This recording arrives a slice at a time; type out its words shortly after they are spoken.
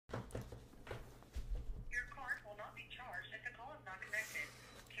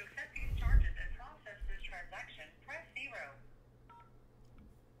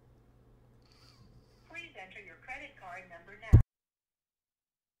Please enter your credit card number now.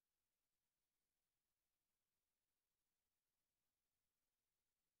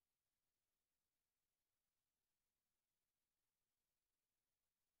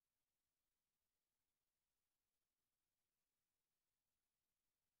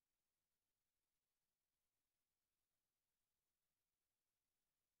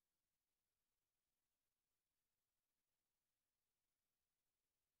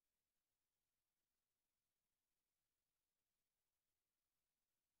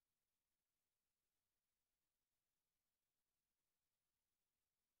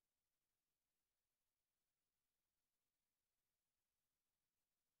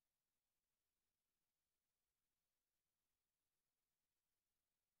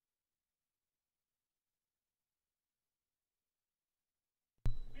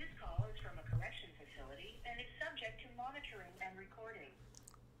 This call is from a correction facility and is subject to monitoring and recording.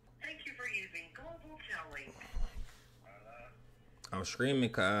 Thank you for using Global Telling. I'm screaming,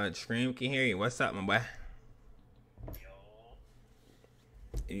 cuz. Scream can hear you. What's up, my boy?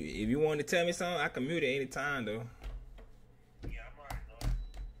 If you want to tell me something, I can mute it anytime, though. Yeah, I'm already knowing.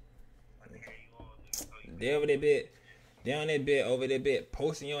 I can hear you all, dude. They over that bit, down that bit, over that bit,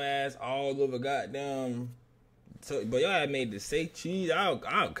 posting your ass all over goddamn. So, but y'all had made the say cheese, all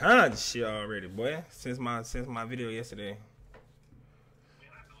kinds of shit already, boy. Since my video yesterday. Man,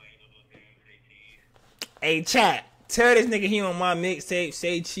 I know ain't no damn say cheese. Hey, chat, tell this nigga he on my mixtape,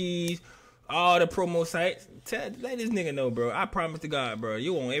 say cheese, all the promo sites. Let this nigga know, bro. I promise to God, bro.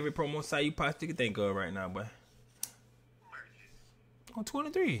 You on every promo site you possibly can think of right now, boy. On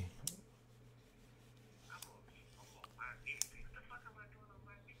 23.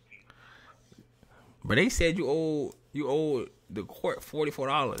 But they said you owe the court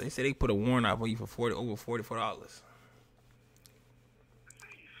 $44. They said they put a warrant out for you for over $44.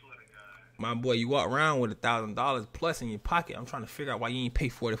 My boy, you walk around with $1,000 plus in your pocket. I'm trying to figure out why you ain't pay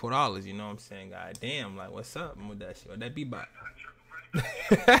 $44. You know what I'm saying? God damn, like what's up with that shit? Or that be bot?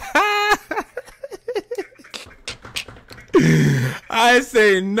 I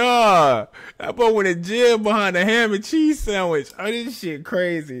say nah. That boy went to jail behind a ham and cheese sandwich. Oh, this shit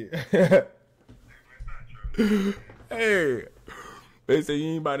crazy. Hey, they say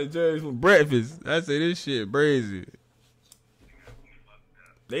you ain't about to judge for breakfast. I say this shit crazy.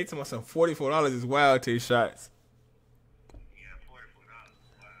 They tell me some $44 is wild. Tayshotzz. Yeah,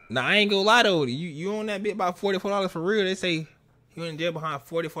 $44. Nah, I ain't gonna lie though. You on that bit about $44 for real? They say you in jail behind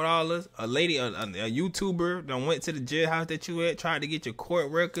 $44. A lady, a YouTuber, done went to the jailhouse that you at, tried to get your court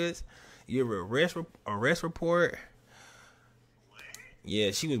records, your arrest report.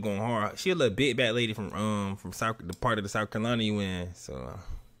 Yeah, she was going hard. She a little big back lady from South, the part of the South Carolina you in. So They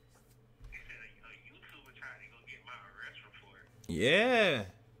said a YouTuber trying to go get my arrest report. yeah.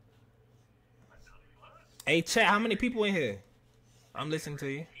 What the fuck? Hey chat, how many people in here? I'm listening to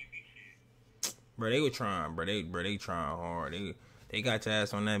you. Bro, they were trying, bro. They trying hard. They got your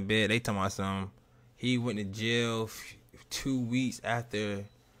ass on that bed. They talking about something. He went to jail 2 weeks after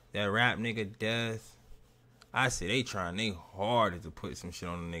that rap nigga death. I said they trying they hard to put some shit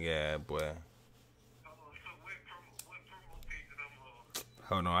on the nigga ass, boy. So what promo page that I'm on?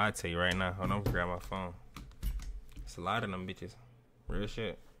 Hold on, I'll tell you right now. Hold on, grab my phone. It's a lot of them bitches. Real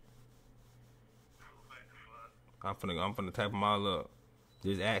shit. What the fuck? I'm finna type them all up.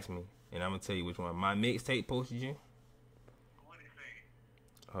 Just ask me, and I'm gonna tell you which one. My mixtape posted you. What it say?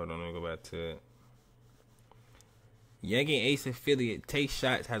 Hold on, let me go back to it. Young and Ace affiliate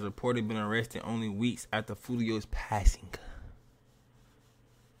Tayshotzz has reportedly been arrested only weeks after Foolio's passing.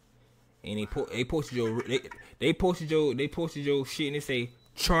 And they posted your shit and they say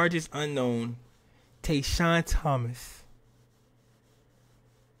charges unknown. Tayshawn Thomas.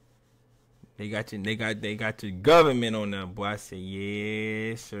 They got your government on that, boy. I said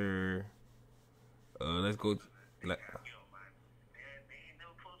yes, sir. Let's go.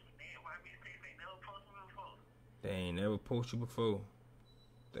 They ain't never posted before.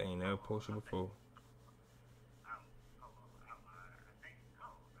 They ain't never posted before.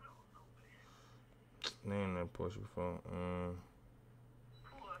 They ain't never posted before.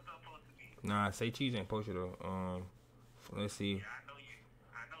 Nah, say cheese ain't posted though. Let's see. I know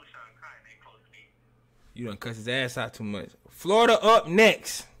Sean Cotton ain't close to me. You done cuss his ass out too much. Florida up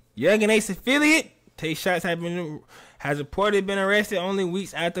next. Young and Ace affiliate Tayshotzz has reportedly been arrested only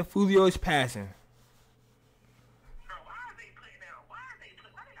weeks after Foolio's passing.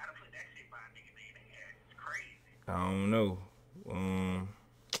 I don't know.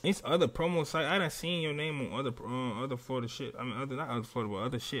 It's other promo sites. I done seen your name on other Florida shit. I mean, not other Florida, but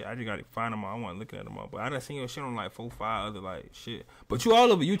other shit. I just gotta find them all. I want to look at them all. But I done seen your shit on like 4, 5 other like shit. But you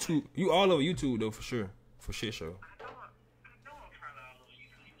all over YouTube. You all over YouTube though for sure. for shit show. I know I'm probably all over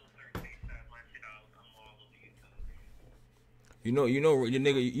YouTube. You know, certain Tayshotzz, my shit, I'm all over YouTube. You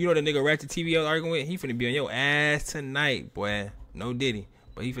know the nigga Ratchet TV I was arguing with. He finna be on your ass tonight, boy. No Diddy,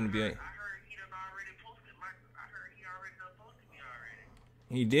 but he finna be on. I heard he done already posted I heard he already done posted me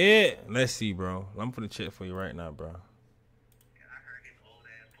already. He did. Let's see, bro. I'm finna check for you right now, bro. Yeah, I heard his old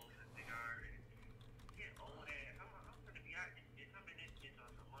ass posted nigga already. His old ass. I'm finna be out this bitch. I'm in this bitch on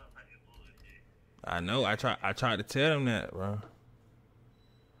some motherfucking bullshit. I know. I tried to tell him that, bro.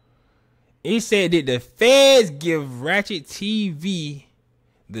 He said that the feds give Ratchet TV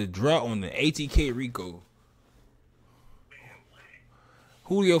the drop on the ATK Rico.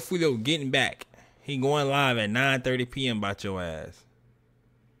 Foolio getting back. He going live at 9:30 p.m. about your ass.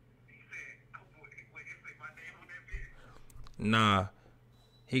 He said, wait, it say my name on that bitch? Nah.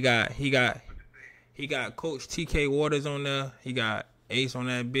 He got Coach TK Waters on there. He got Ace on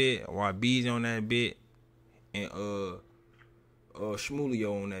that bit, YB's on that bit, and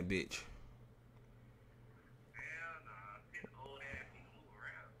Shmulio on that bitch. Hell nah. His old ass, he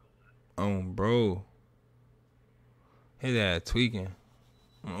move around. Bro. His ass tweaking.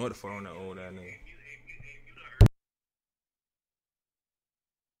 I don't know what the fuck on that old ass nigga. You done heard.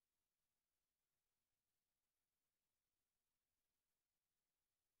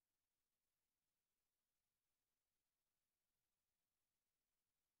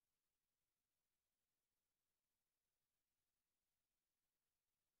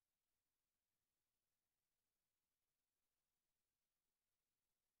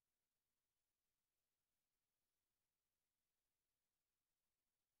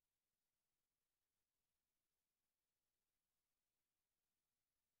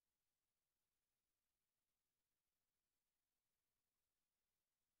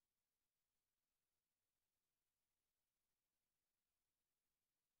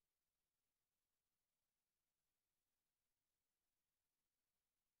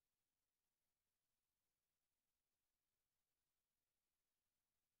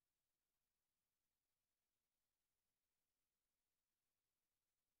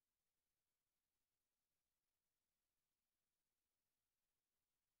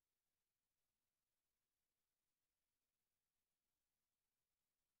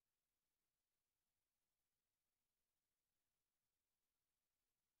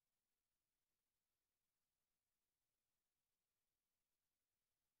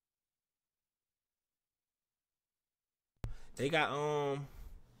 They got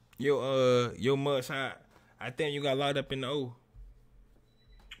your mugshot. I think you got locked up in the O. Man,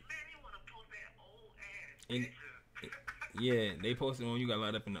 he wanna post that old ass In- picture. Yeah, they posted when you got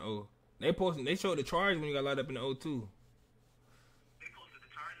locked up in the O. They showed the charge when you got locked up in the O too. They posted the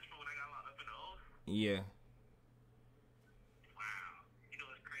charges for when I got locked up in the O. Yeah. Wow. You know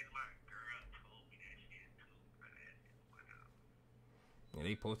what's crazy? My girl told me that shit too. But that shit went out. Yeah,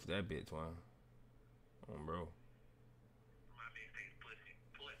 they posted that bitch, man. Bro. My mixtape's pussy.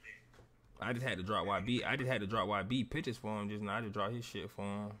 I just had to drop YB pictures for him just now. I just dropped his shit for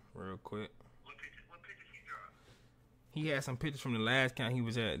him real quick. What pictures he dropped? He had some pictures from the last count he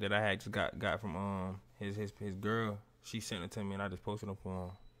was at that I had just got from his girl. She sent it to me and I just posted them for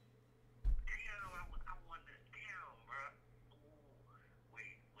him. Damn, I wonder. Damn, bro. Ooh.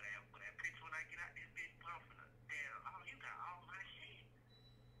 Wait, with that picture when I get out this bitch bumping her. Damn. Oh, you got all my shit.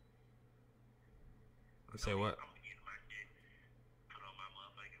 You say what? I'm gonna get my shit. Put on my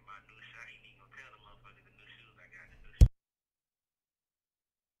motherfucking my new shit. I ain't even gonna tell the motherfuckers the new shoes I got. The new shoes.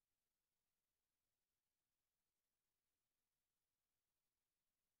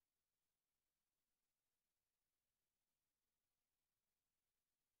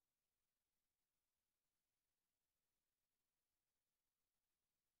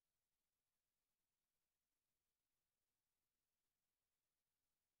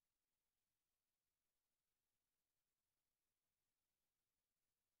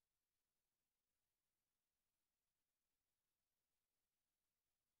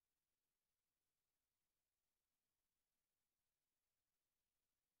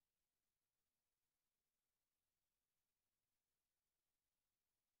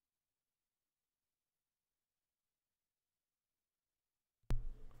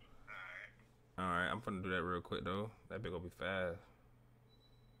 Alright, I'm finna do that real quick though. That bitch gonna be fast.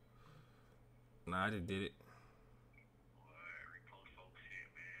 Nah, I just did it. Boy, repost folks shit,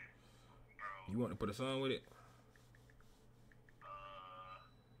 man. Bro. You want to put a song with it?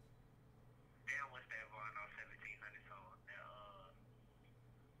 Damn, what's that Vaughn on 1700 song?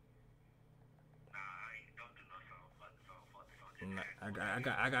 Nah, I ain't, don't do no song. Fuck the song. Fuck the song. Just Nah,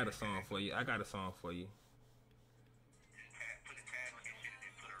 I got a song for you. I got a song for you. put a tag on his shit and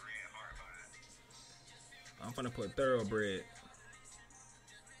then put a red heart behind it. I'm finna put thoroughbred.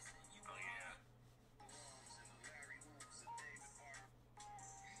 Oh yeah.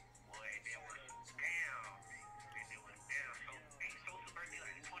 Boy, that was down. That was down. So, hey, Sosa's birthday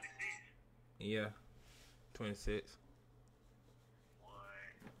like the 26th. Yeah, 26. What?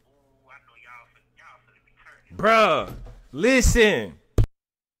 Ooh, I know y'all finna be turning. Bruh, listen.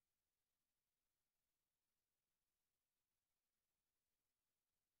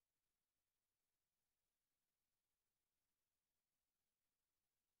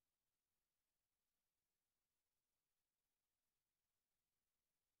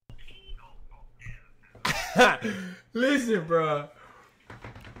 Listen, bruh.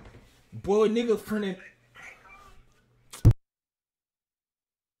 Boy, nigga frontin'.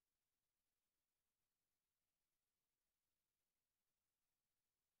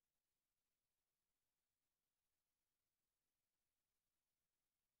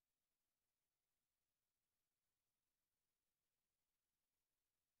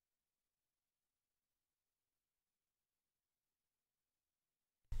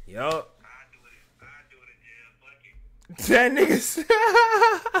 Yup. I do it in jail. Fuck it. That nigga.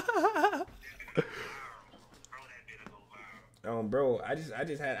 Bro, that bit'll go viral. Bro, I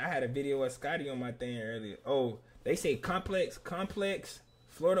had a video of Scotty on my thing earlier. Oh, they say Complex,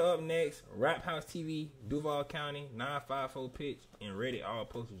 Florida up next, Rap House TV, Duval County, 954 pitch, and Reddit all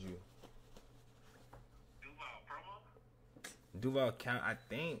posted you. Duval promo? Duval County, I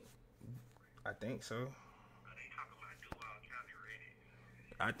think so. They talking about Duval County Reddit.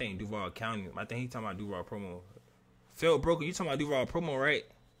 I think Duval County. I think he talking about Duval promo. Felt broken. You talking about Duval promo, right?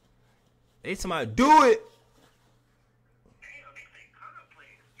 They talking about do it. Damn, they say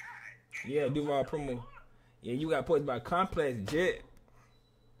Complex. God. Yeah, Duval promo. Yeah, you got posted by Complex Jet.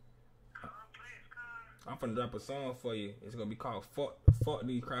 Complex, cuz. I'm finna drop a song for you. It's gonna be called "Fuck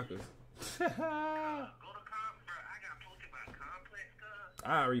These Crackers." Go to bro. I got posted by Complex, cuz.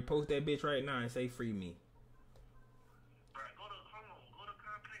 I repost that bitch right now and say free me. Bro, go to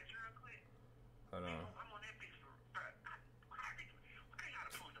Complex real quick. Hold on. I'm on that bitch for, bro. I gotta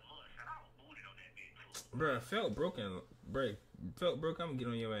post a mugshot. I was booted on that bitch too. Bruh, Felt broken. Bruh, Felt broke. I'm gonna get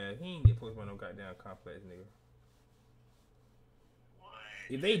on your ass. He ain't get posted by no goddamn Complex nigga. What?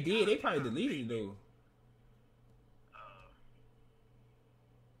 If they did, they probably deleted it though.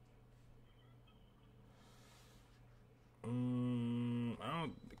 I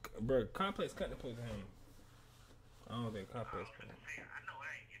don't. Bruh, Complex cut the post to him. I don't think Complex. I know I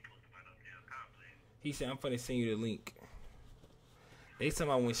ain't get posted by no damn Complex. He said, "I'm finna send you the link." They talking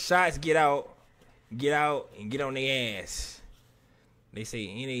about when shots get out and get on their ass. They say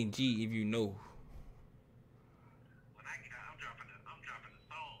NAG if you know. When I get out, I'm dropping the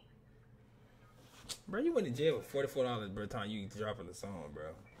song. Bro, you went to jail for $44, bro. Time you dropping the song,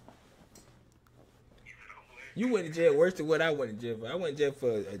 bro. You went to jail worse than what I went to jail for. I went to jail for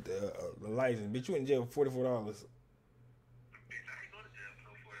a license, bitch. You went to jail for $44. Bitch, I ain't go to jail for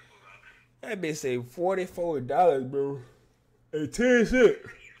no $44. That bitch say $44, bro. And 10 cents. Merchant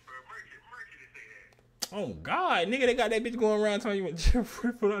to say that. Oh God, nigga, they got that bitch going around telling you went to jail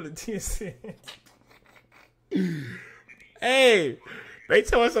for $44 10 cents. Hey, they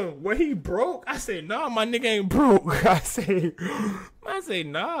tell us when he broke. I say, nah, my nigga ain't broke. I say,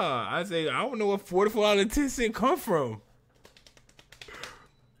 nah. I don't know where $44 10 cents come from.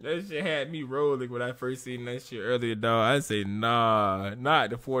 That shit had me rolling when I first seen that shit earlier, dog. I say, nah, not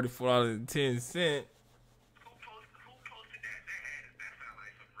the $44 10 cents. Who posted that? That sound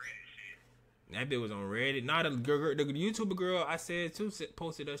like some Reddit shit. That bitch was on Reddit. Not the YouTuber girl I said too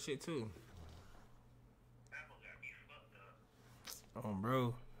posted that shit too. That one got me fucked up. Oh,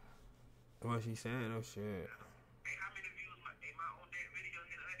 bro. What she said? Oh shit. Hey, how many views am I on that video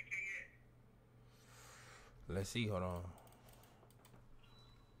hit 100K yet? Let's see. Hold on.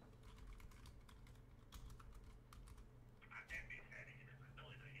 That bitch had it. I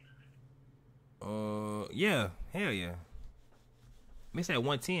know it ain't 100. Yeah. Hell yeah. It's at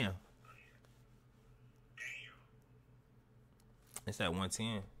 110. Damn. It's at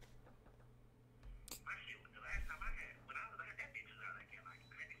 110. My shit was the last time I had. When I was at that bitch was out like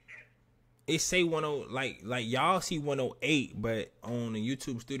 97. It say 10 like y'all see 108, but on the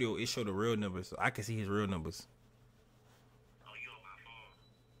YouTube studio it show the real numbers. So I can see his real numbers. Oh, you on my phone?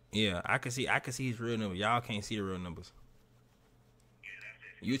 Yeah, I can see his real numbers. Y'all can't see the real numbers. Yeah, that's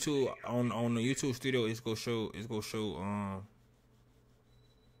it. YouTube on the YouTube studio it's gonna show Hey, man, everybody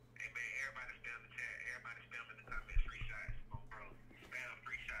spam the chat. Everybody spam in the comments free shots. Oh, bro. Spam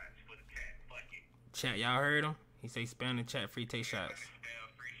free shots for the chat. Fuck it. chat. Y'all heard him? He say spam the chat free Tayshotzz. Spam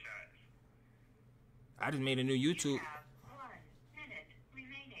free shots. I just made a new YouTube. You have 1 minute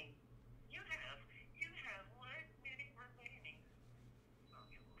remaining. You have 1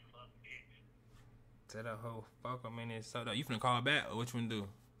 Tell that hoe fuck him in his soda. You finna call back or what you finna do?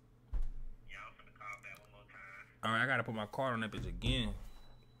 Yeah, I'm finna call back one more time. Alright, I gotta put my card on that bitch again.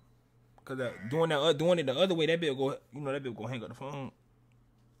 Cause doing it the other way, that bitch go, you know, that bitch go hang up the phone.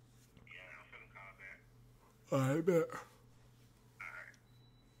 Yeah, I'm finna call back. Alright, bet. Alright.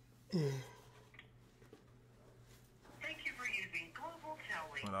 Thank you for using Global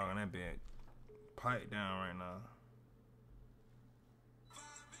Telling. My dog on that bitch pipe down right now.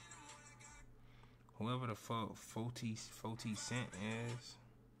 Whoever the fuck 40 cent is.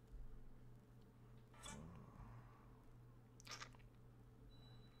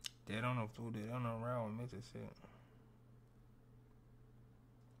 They don't know who they don't know around with Mr. Shit.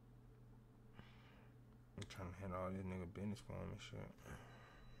 I'm trying to handle all this nigga business for him and shit.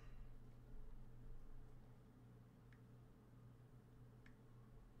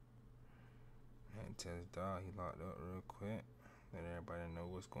 Had to tell his dog he locked up real quick. Let everybody know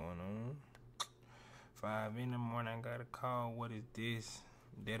what's going on. 5 in the morning, I got a call. What is this?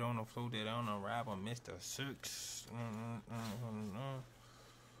 Dead on the floor, dead on the rapper, Mr. Six.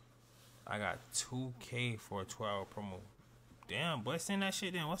 I got 2K for a 12 promo. Damn, boy, send that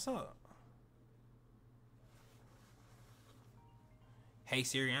shit in. What's up? Hey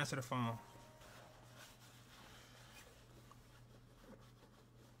Siri, answer the phone.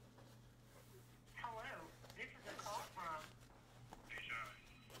 Hello, this is a call from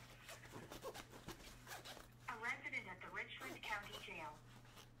a resident at the Richland County Jail.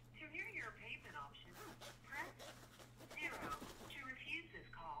 To hear your payment options, press 0. To refuse this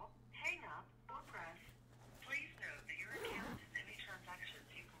call, hang up or press. Please note that your account and any transactions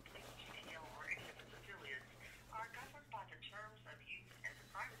you complete with GTL or any of its affiliates are governed by the terms of use and the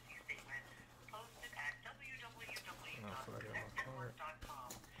privacy statement posted at www.connectnetwork.com.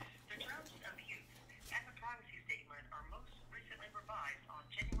 The terms of use and the privacy statement are most recently revised on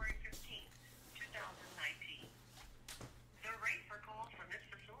January 15th, 2019. The rate for calls from this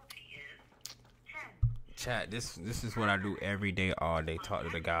facility is 10. Chat, this is what I do every day, all day. Talk to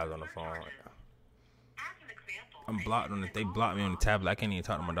the guys on the phone. As an example, I'm blocked on it. They blocked me on the tablet. I can't even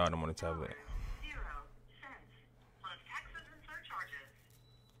talk to my daughter on the tablet. 0 cents plus taxes and surcharges.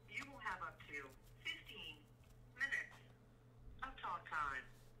 You will have up to 15 minutes of talk time.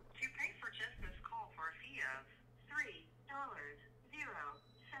 To pay for just this call for a fee of $3.00.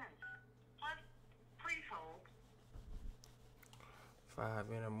 Please hold.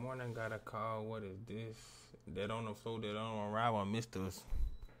 5 in the morning, got a call. What is this? Dead on the floor, dead on the ride on Mr.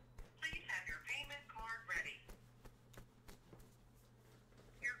 Please have your payment card ready.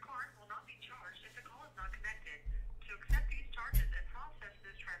 Your card will not be charged if the call is not connected. To accept these charges and process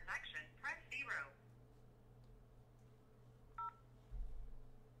this transaction, press 0.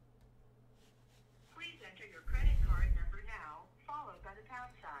 Please enter your credit card number now, followed by the pound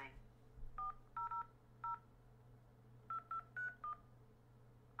sign.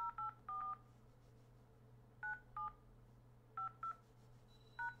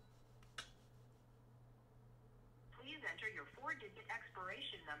 Please enter your 4-digit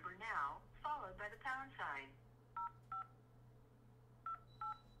expiration number now, followed by the pound sign.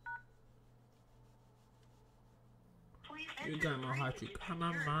 Please You enter got my heart, you 3-digit got my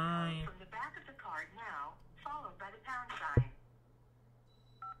security mind. code from the back of the card now, followed by the pound sign.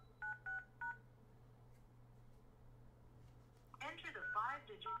 Enter the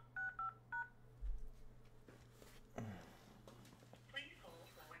 5-digit. Please hold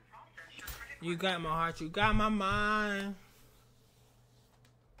while we process your credit card. You got my heart, you got my mind.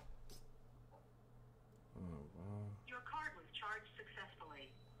 Your card was charged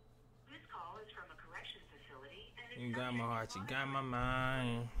successfully. This call is from a corrections facility and is You got my heart, subject you to got my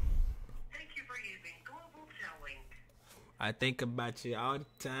mind. Thank you for using Global Telling. I think about you all the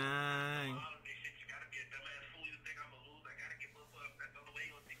time. All of this shit, you gotta be a dumbass fool. You think I'm a loser? I gotta get booked up. That's the only way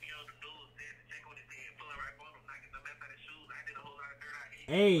you gonna see me on the news. Then to check on his head, pulling right on him, knocking the mess out of his shoes. I did a whole lot of dirt out here.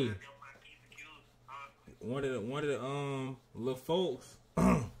 Hey. I did my P's and Q's. One of the little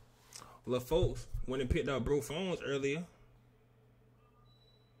folks went and picked up bro phones earlier.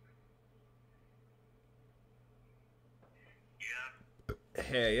 Yeah.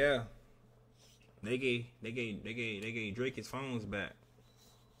 Hell yeah. They gave Drake his phones back.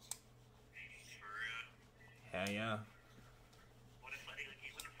 For real. Hell yeah. What the fuck they gonna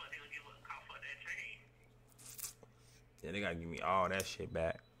give a call for that chain? Yeah, they gotta give me all that shit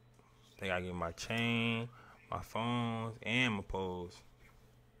back. They gotta give me my chain, my phones, and my pose.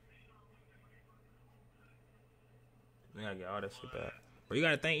 They gotta get all that shit back. But you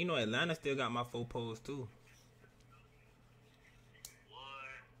gotta think, you know, Atlanta still got my 4 pose too. What?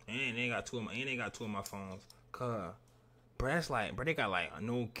 And they got two of my phones. Cause bro, that's like, bro, they got like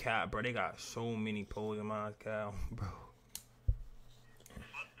no cap, bro. They got so many poles in my account, bro.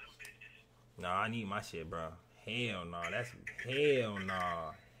 Nah, I need my shit, bro. Hell no, that's hell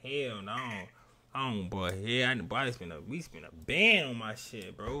no, hell no. I don't, boy. Yeah, we spend a band on my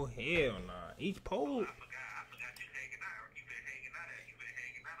shit, bro. Hell nah. Each pole. I forgot you hanging out. You been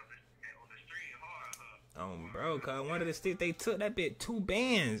hanging out on the street hard, huh? Bro, cause one of the sticks they took that bit 2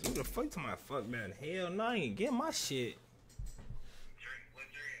 bands. Who the fuck to my fuck man? Hell no, I ain't get my shit. What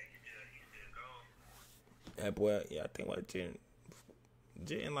Dre? He still gone? That boy, yeah, I think what Jen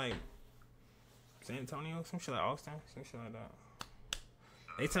in like San Antonio, some shit like Austin, some shit like that.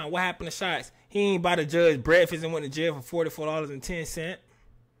 They tell him what happened to Shots. He ain't about to judge breakfast and went to jail for $44.10.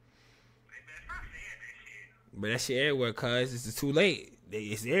 But that shit everywhere, cuz it's too late.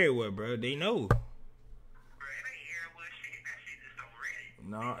 It's everywhere, bro. They know. Bro, it ain't everywhere shit. That shit just on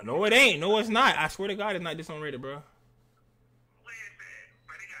Reddit. No, it ain't. No, it's not. I swear to God, it's not just on Reddit, bro. Where is that?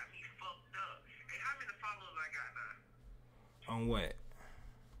 Bro, they got me fucked up. Hey, how many followers I got now? On what?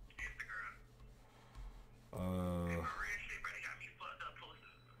 Instagram. Uh. Hey, my real shit, bro, they got me fucked up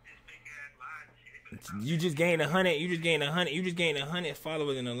posting this big ass lie and shit. You just gained 100. You just gained 100. You just gained 100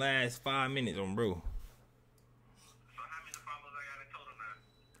 followers in the last 5 minutes on bro. So how many followers I got in total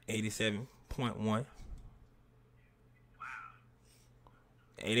now? 87.1. Wow.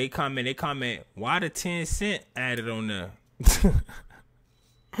 Hey, they comment. Why the 10 cent added on there? Sound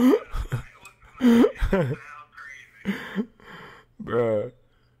crazy. Bruh.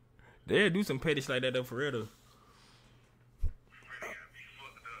 They'll do some petty shit like that though, for real though. Bro, they got me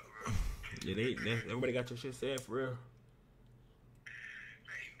fucked up, bro. Yeah, everybody got your shit said for real. They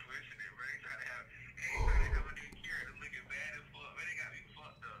ain't pushing it, bro. They trying to have a new character looking bad as fuck. Man, they got me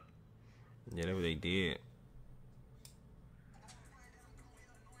fucked up. Yeah, that's what they did.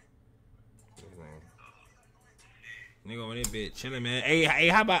 Nigga on that bitch chilling, man. Hey,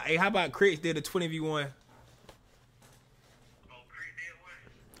 how about Chris did a 20v1? Oh, Chris did one?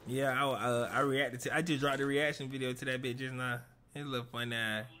 Yeah, I reacted to. I just dropped the reaction video to that bitch just now. It look funny.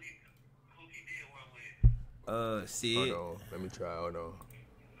 Who he did one with? Sid. Hold on, let me try. Hold on.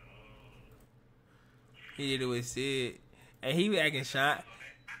 He did it with Sid, and he was acting shy. I know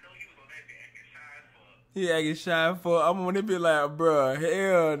he was on that bit acting shy as fuck. He acting shy for. I'm on it be like, bruh,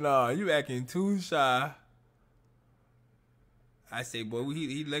 hell no, you acting too shy. I say, boy,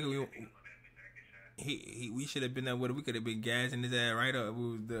 he lucky we should have been there with it. We could have been gassing his ass right up.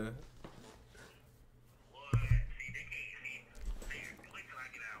 We was the. What? See, they can't see. Wait till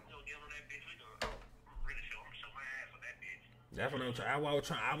I get out. We gonna get on that bitch. We gonna really show my ass on that bitch. That's what I'm trying.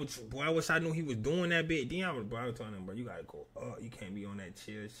 I wish I knew he was doing that bit. Then I was telling him, bro, you gotta go up. You can't be on that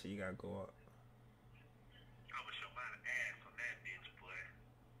chill shit. You gotta go up. I'm gonna show my ass on that bitch, boy.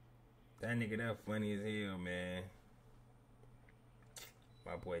 That nigga, that funny as hell, man.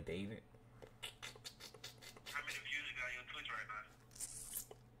 My boy David. How many views you got on your Twitch right now?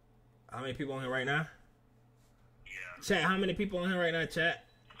 How many people on here right now? Yeah. Chat, how many people on here right now, chat?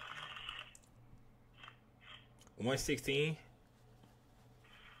 116.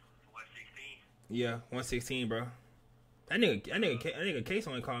 116. Yeah, 116, bro. That nigga Case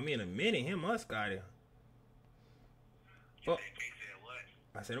only called me in a minute. Him or Scotty. You Fuck. said K said what?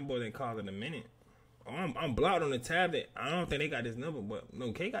 I said them boys ain't called in a minute. Oh, I'm blocked on the tablet. I don't think they got this number, but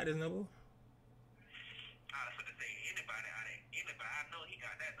no, K got this number. I was gonna say anybody. I know he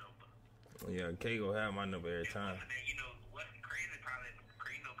got that number. Yeah, K go have my number every time. And then, you know what's crazy? Probably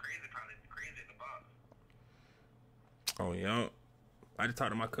crazy in the box. Oh yeah. I just talked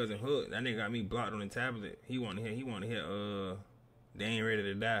to my cousin Hood. That nigga got me blocked on the tablet. He want to hear. They ain't ready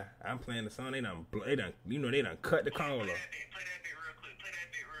to die. I'm playing the song. They done, you know, they done cut the call off. Play that bit real quick.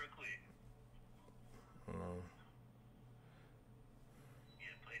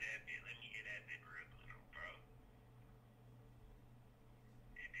 Yeah, play that bit. Let me hear that bit real quick, bro.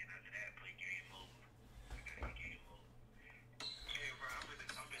 And then after that, play game mode. Game mode. Hey, bro, I'm in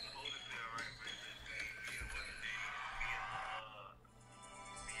the hotel right now.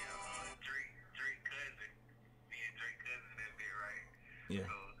 Drake cousin. Me and Drake cousin that bit, right? Yeah.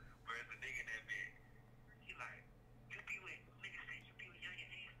 So, bro, it's a nigga in that bit. He like, you be with Young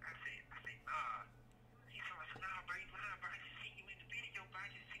and Ace? I said, nah. He told me, nah, bro, you lying, bro. I just seen you in the video, bro.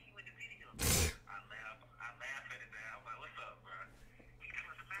 I laugh at it now. I'm like, what's up, bro? He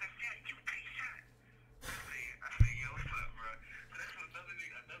told me, as a matter of fact, you Tayshotzz. I said, yo, what's up, bro? So that's what another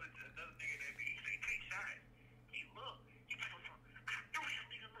nigga that be. He say, Tayshotzz. He look. He told me, I knew this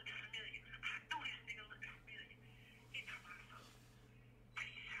nigga looked familiar. He told me, so,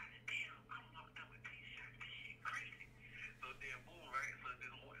 Tayshotzz.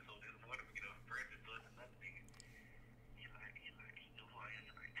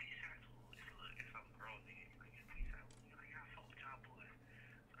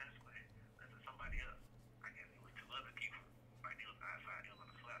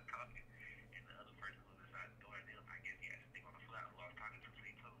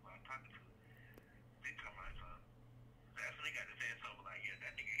 they talking about, son. That's when they got to say something like, yeah,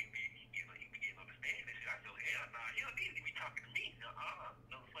 that nigga, he be getting on the stand and shit. I said, hell nah, he don't need to be talking to me. No,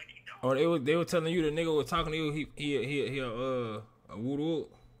 the fuck he don't. Or they were telling you the nigga was talking to you. He a woo.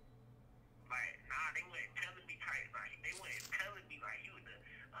 Like, nah, they weren't telling me type. Like, they weren't telling me like you.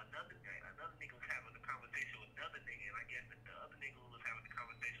 Another nigga was having a conversation with another nigga, and I guess the other nigga who was having the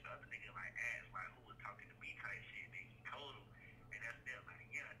conversation, the other nigga like asked like who was talking to me type shit. And he told him, and that's them like,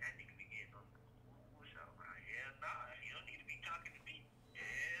 yeah, that nigga be getting on the woo show. Like, hell nah, he don't need to be talking to me.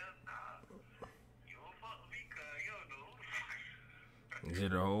 Hell nah, you don't fuck with me, cuz you don't know who the fuck.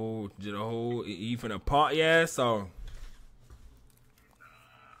 Did the whole he finna part yeah so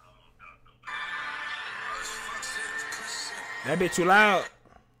that bitch too loud. I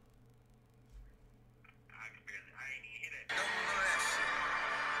ain't even hear that.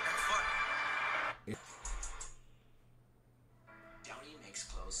 Downy makes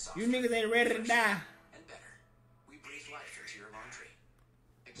clothes soft. You niggas ain't ready to die. And better. We breathe life into your laundry.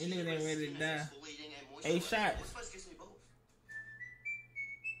 You niggas ain't ready to die. Hey, shot. This place gives me both.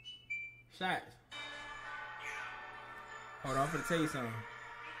 Shot. Hold on, I'm finna tell you something.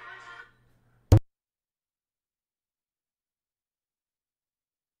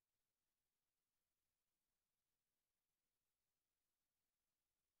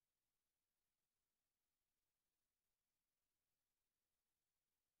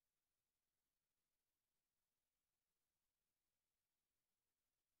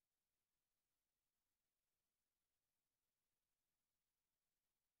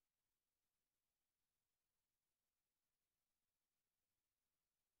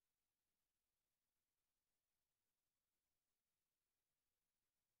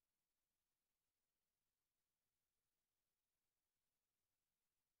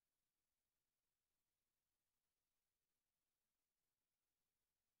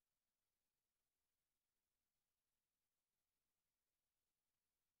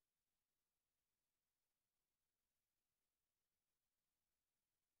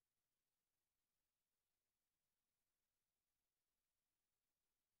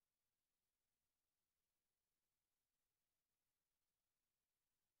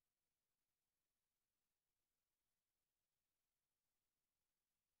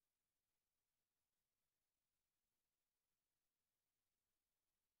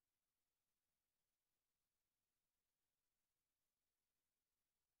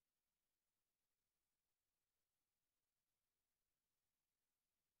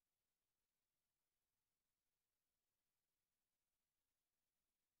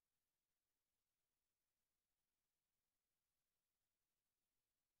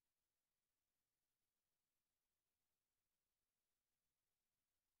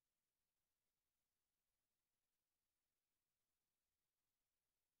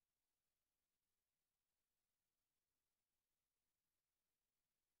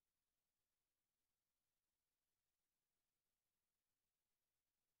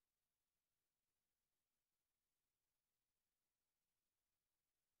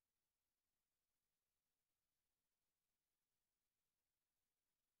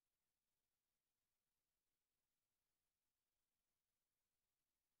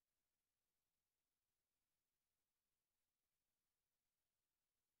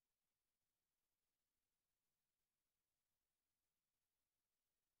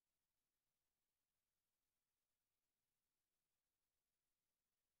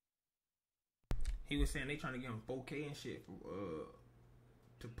 He was saying they trying to get him 4K and shit for,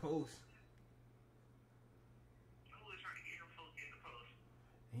 to post. Who was trying to get him folks in the post?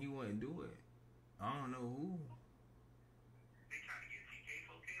 He wouldn't do it. I don't know who. They trying to get TK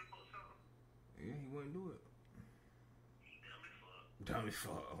 4K to post something? Yeah, he wouldn't do it. He dumb as fuck. Dumb as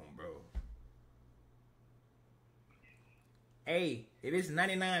fuck, bro. Hey, if it's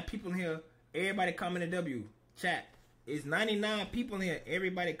 99 people in here, everybody comment a W. Chat. It's 99 people in here.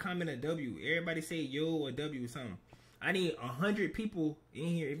 Everybody comment a W. Everybody say yo or W or something. I need 100 people in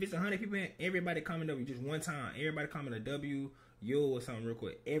here. If it's 100 people in here, everybody comment W just one time. Everybody comment a W, yo or something real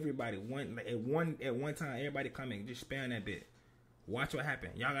quick. Everybody at one time. Everybody comment. Just spam that bit. Watch what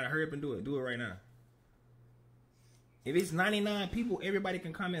happen. Y'all gotta hurry up and do it. Do it right now. If it's 99 people, everybody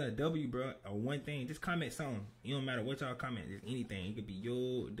can comment a W, bro, or one thing. Just comment something. It don't matter what y'all comment. Just anything. It could be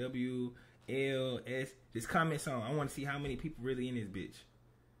yo, W, L, S. Just comment something. I want to see how many people really in this bitch.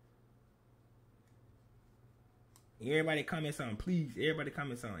 Everybody comment something, please. Everybody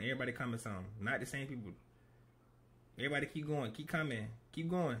comment something. Everybody comment something. Not the same people. Everybody keep going. Keep commenting. Keep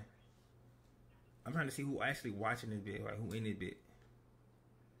going. I'm trying to see who actually watching this bit, like who in this bit.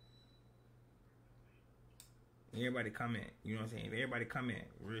 Everybody comment. You know what I'm saying? If everybody comment,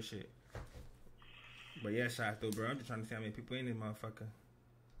 real shit. But yeah, shot though, bro. I'm just trying to see how many people in this motherfucker.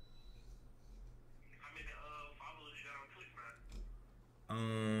 How many followers you got on Twitch,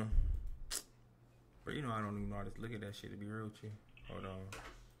 man? But you know I don't even know how to look at that shit to be real with you. Hold on.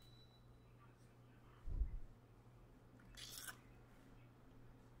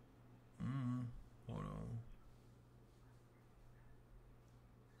 Hold on.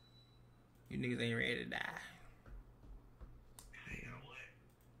 You niggas ain't ready to die. Hey, what?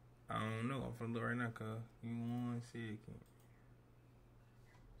 I don't know. I'm finna look right now, cuz. You 1 second.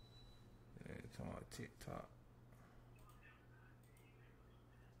 It's on TikTok.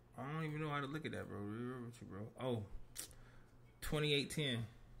 I don't even know how to look at that, bro. Real with you, bro. Oh, 2810.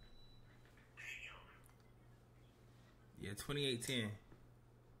 Yeah, 2810.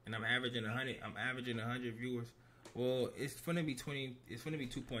 And I'm averaging 100. I'm averaging 100 viewers. Well, it's gonna be 20. It's gonna be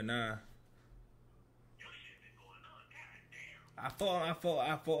 2.9. Your shit been going on. God damn.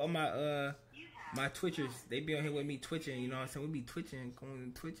 I fought on my Twitchers. They be on here with me twitching. You know what I'm saying? We be twitching,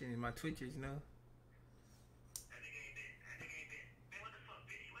 going twitching. My Twitchers, you know. That nigga ain't dead. Man, what the fuck,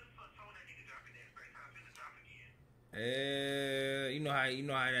 bitch? What the fuck phone that nigga dropping that first time finna drop again? You know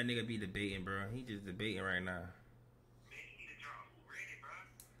how that nigga be debating, bro. He just debating right now. Man, he need to drop. Who ready, bro?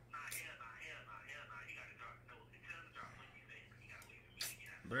 Nah. He gotta drop. No, tell him to drop what you say. He gotta wait for me to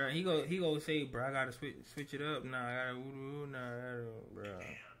get out. Bro, he go say, bro, I gotta switch it up. Nah, I gotta bro. Damn, nah,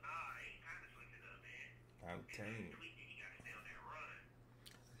 ain't time to switch it up, man. I'm telling you. Tweaking, he gotta stay on that run.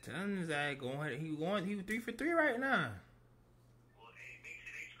 Tell him his ass he was 3 for 3 right now. Well, hey, make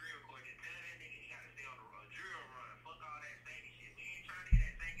sure they screen record it. Tell that nigga he gotta stay on the drill run. Fuck all that singing shit. We ain't trying to hear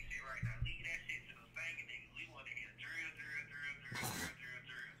that singing shit right now. Leave that shit to those singing niggas. We want to hear drill. You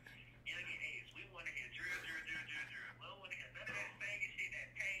know, get A's. We want to hear drill. We don't want to hear none of that singing shit, that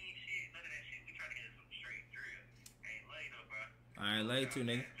pain shit, none of that shit. We trying to hear some straight drill. Ain't late though, bro. Alright, late too,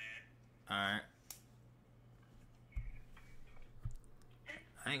 nigga. Alright.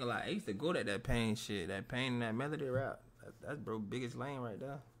 I ain't gonna lie, I used to go to that pain shit, that pain and that melody rap. That's bro biggest lane right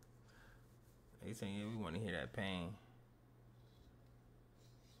there. They saying, yeah, we want to hear that pain.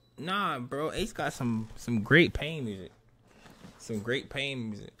 Nah, bro, Ace got some great pain music. Some great pain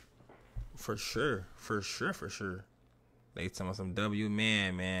music. For sure. They talking about some W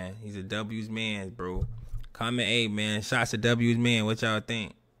man. He's a W's man, bro. Comment A, man. Shots to W's man. What y'all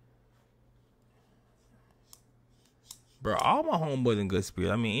think? Bro, all my homeboys in good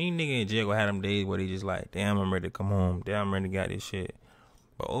spirit. I mean, any nigga in jail will have them days where they just like, damn, I'm ready to come home. Damn, I'm ready to get this shit.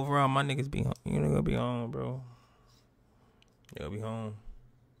 But overall, my niggas be home. You know, gonna be home, bro. They'll be home.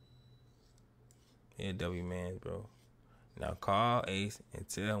 Yeah, W mans, bro. Now call Ace and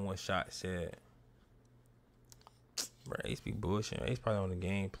tell him what Shot said. Bro, Ace be bullshitting. Ace probably on the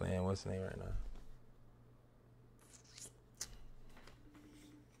game playing. What's the name right now?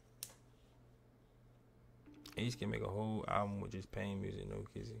 Ace can make a whole album with just pain music, no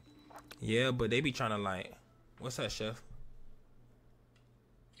kizzy. Yeah, but they be trying to like, what's that, Chef?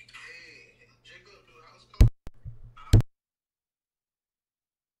 Hey, Jacob, dude, how's it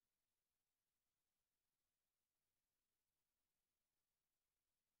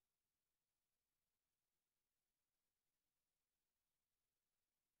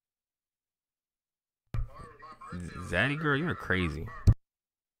going? Zaddy girl, you're crazy.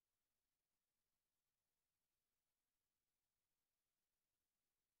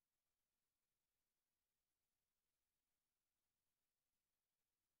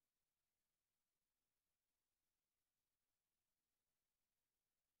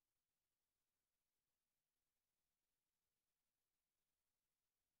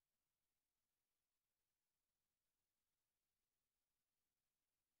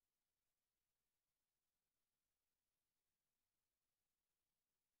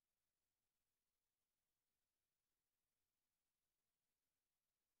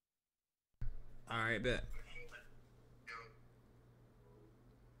 All right, bet.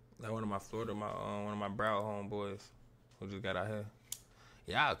 Like one of my Florida, one of my Broward homeboys who just got out here.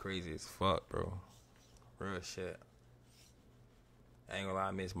 Y'all crazy as fuck, bro. Real shit. I ain't gonna lie,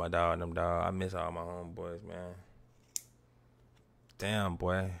 I miss my dog and them dog. I miss all my homeboys, man. Damn,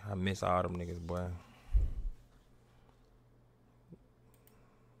 boy. I miss all them niggas, boy.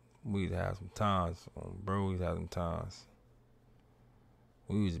 We used to have some times, bro. We used to have some times.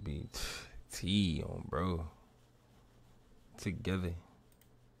 We used to be T on, bro. Together.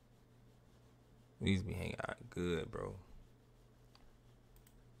 We used to be hanging out good, bro.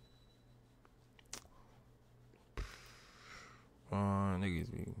 Niggas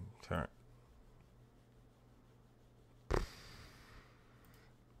be turned.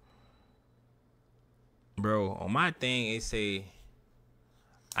 Bro, on my thing, it say,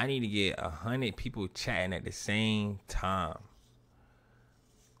 I need to get 100 people chatting at the same time.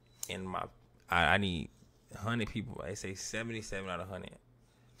 In my, I need 100 people. I say 77 out of 100.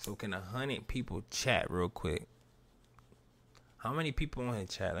 So can 100 people chat real quick? How many people on here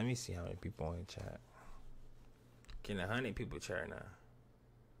chat? Let me see how many people on here chat. Can 100 people chat now?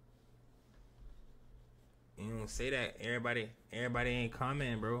 You don't say that. Everybody ain't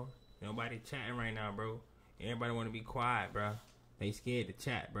commenting, bro. Nobody chatting right now, bro. Everybody want to be quiet, bro. They scared to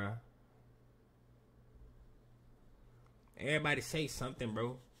chat, bro. Everybody say something,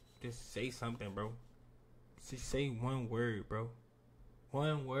 bro. Just say something, bro. Just say one word, bro.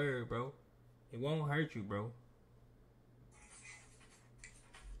 One word, bro. It won't hurt you, bro.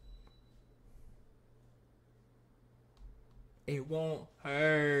 It won't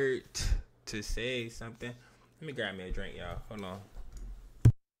hurt to say something. Let me grab me a drink, y'all. Hold on.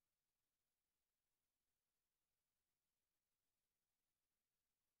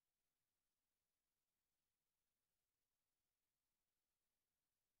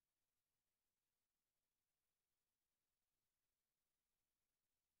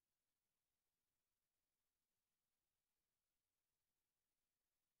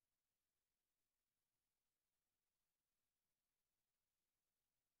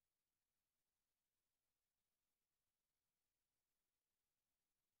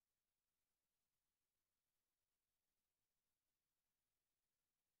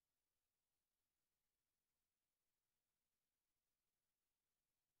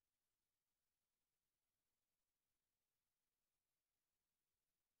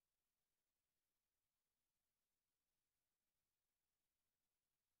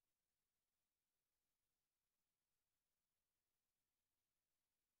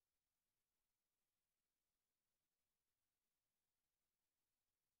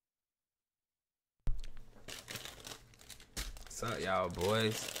 What's up, y'all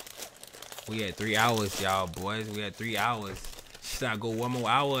boys? We at 3 hours, y'all boys. We at 3 hours. Should I go one more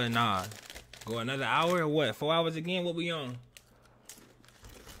hour or nah? Go another hour or what? 4 hours again? What we on?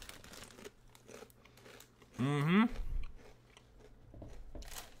 Mm-hmm.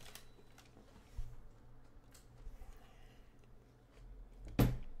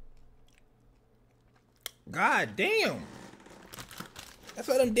 God damn. That's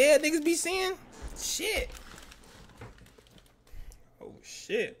what them dead niggas be saying? Shit. Oh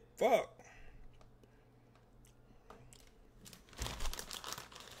shit. Fuck.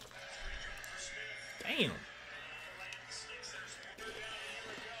 Damn.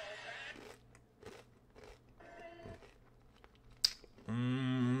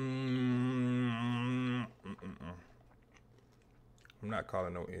 I'm not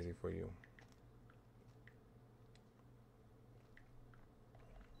calling no Izzy for you.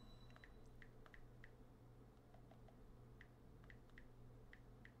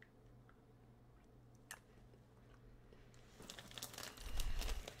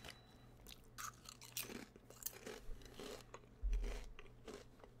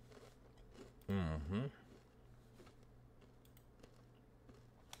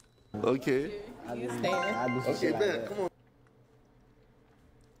 Okay. Okay, bet. Come on.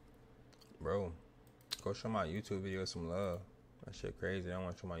 Bro, go show my YouTube video some love. That shit crazy. I don't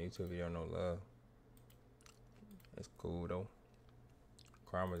want to show my YouTube video no love. It's cool though.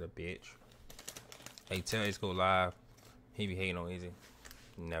 Karma's a bitch. Hey, tell Ace go live. He be hating on Easy.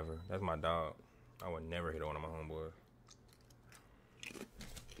 Never. That's my dog. I would never hit on one of my homeboys.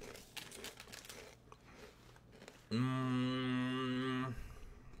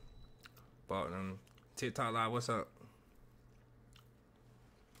 Fuck them. TikTok live, what's up?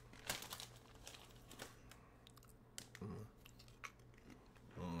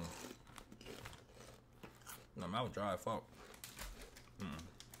 No, my mouth dry as fuck.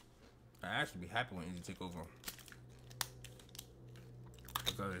 I actually be happy when Easy take over.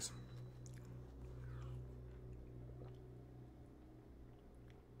 Because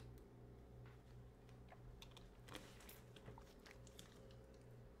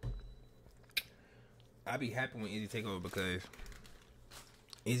I be happy when Izzy take over because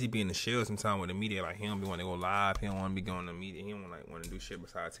Izzy be in the shell sometimes with the media. Like, he don't be want to go live. He don't want to be going to media. He don't want to do shit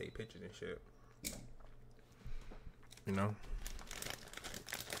besides take pictures and shit. You know?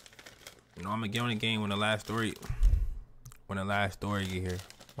 You know, I'm going to get on the game when the last story get here.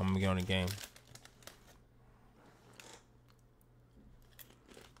 I'm going to get on the game.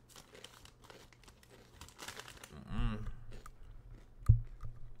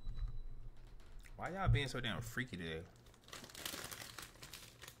 Why y'all being so damn freaky today?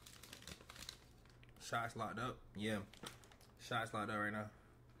 Shots locked up? Yeah. Shots locked up right now.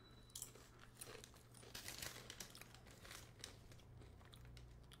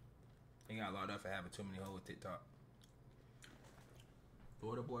 got locked up for having too many hoes with TikTok.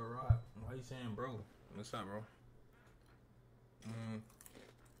 Boy, the boy Rod. Why you saying, bro? What's up, bro?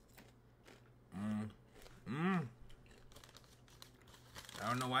 I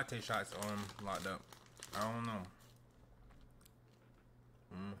don't know why Tayshotzz locked up. I don't know.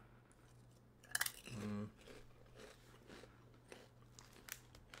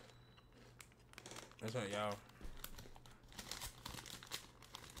 What's up, y'all?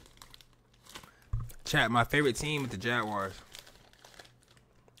 Chat, my favorite team is the Jaguars.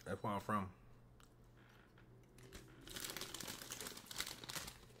 That's where I'm from.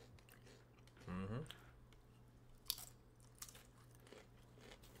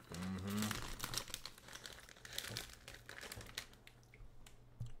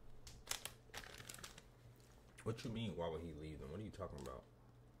 What you mean, why would he leave them? What are you talking about?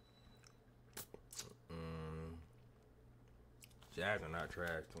 Jags are not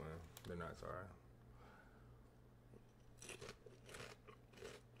trash, twin. They're not sorry.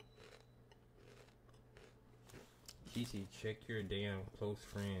 Kiki, check your damn close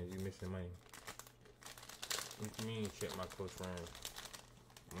friends. You missing money. What you mean, check my close friends?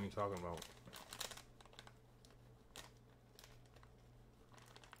 What are you talking about?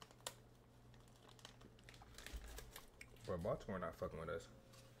 Bro, Baltimore not fucking with us.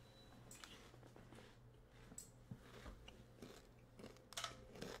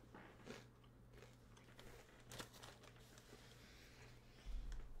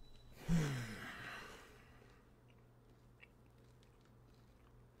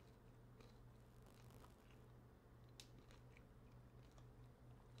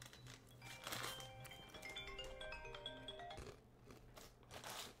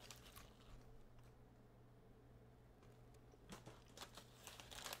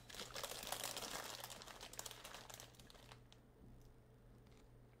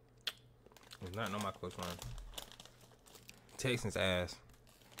 There's nothing on my close line. Texans ass.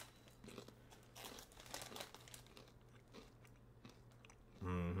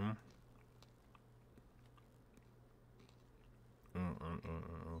 And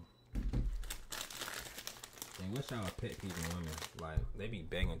what's y'all pet peeve in women? Like, they be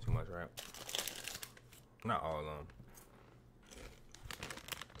begging too much, right? Not all of them.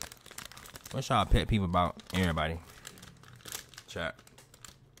 What's y'all pet peeve about everybody? Chat.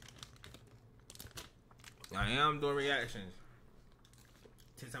 I am doing reactions.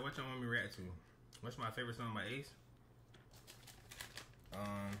 Tissa, what y'all want me to react to? What's my favorite song by Ace?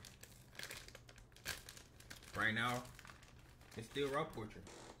 Right now, it's still Raw Portrait.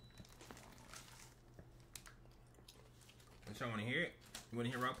 What y'all want to hear it? You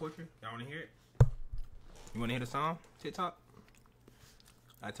want to hear Raw Portrait? Y'all want to hear it? You want to hear the song? TikTok?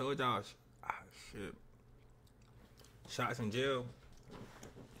 I told y'all. Shit. Shots in jail.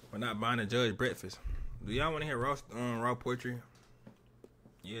 We're not buying a judge breakfast. Do y'all want to hear Raw Poetry?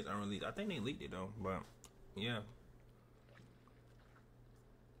 Yeah, it's unreleased. I think they leaked it though, but yeah.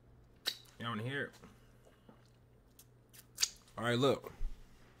 Y'all want to hear it? All right, look.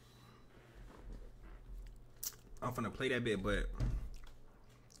 I'm finna play that bit, but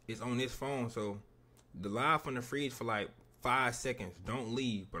it's on this phone, so the live finna freeze for like 5 seconds. Don't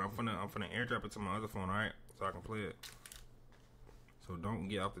leave, but I'm finna airdrop it to my other phone, all right, so I can play it. So don't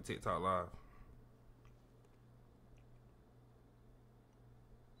get off the TikTok live.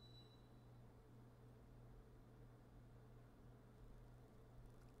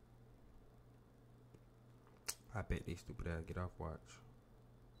 I bet these stupid ass get off watch.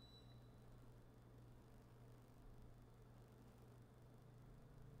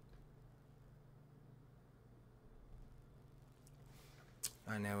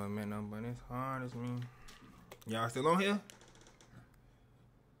 I never met nobody as hard as me. Y'all still on here?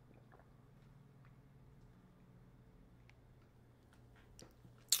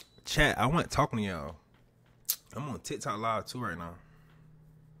 Chat, I want talking to y'all. I'm on TikTok live too right now.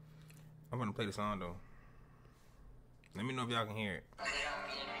 I'm gonna play the song though. Let me know if y'all can hear it.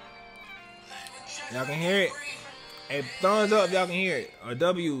 Y'all can hear it? Hey, thumbs up if y'all can hear it. Or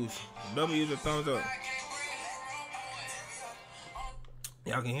W's. W's or thumbs up.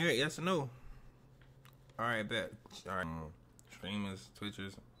 Y'all can hear it, yes or no? Alright, bet. Alright. Streamers,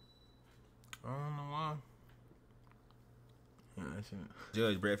 Twitchers. I don't know why. Yeah, that's it.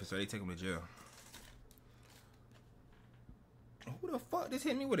 Judge breakfast, so they take him to jail. Who the fuck just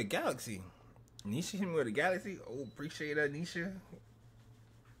hit me with a galaxy? Nisha hit me with a galaxy? Oh, appreciate that, Nisha.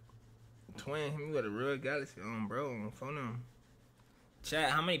 Twin hit me with a real galaxy. Bro, on phone them. Chat,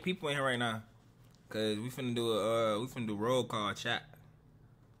 how many people in here right now? Cause we finna do roll call, chat.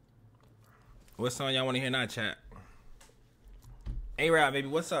 What song y'all wanna hear now, chat? A-Rod, baby,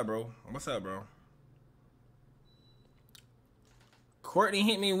 what's up, bro? What's up, bro? Courtney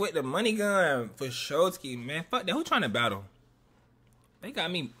hit me with the money gun for Showski, man. Fuck that. Who trying to battle? They got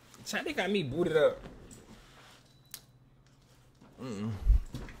me. Chat, they got me booted up.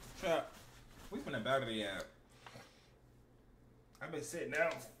 Trap. We finna battle the app. I've been sitting down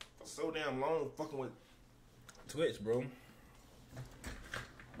for so damn long fucking with Twitch, bro.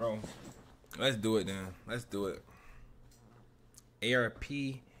 Bro, let's do it then. Let's do it. ARP.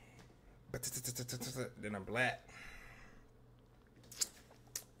 Then I'm black.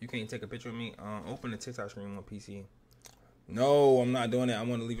 You can't take a picture of me. Open the TikTok screen on PC. No, I'm not doing it. I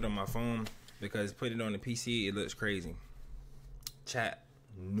want to leave it on my phone because put it on the PC, it looks crazy. Chat.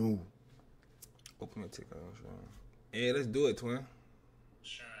 No. Open the TikTok screen. Yeah, let's do it, twin.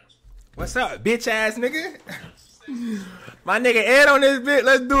 What's up, bitch ass nigga? My nigga Ed on this bit.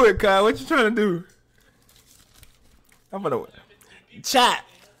 Let's do it, Kyle. What you trying to do? I'm gonna chat.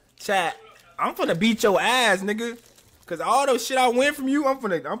 I'm gonna beat your ass, nigga. Cause all those shit I win from you, I'm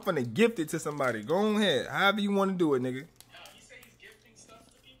gonna gift it to somebody. Go ahead, however you want to do it, nigga. He say he's gifting stuff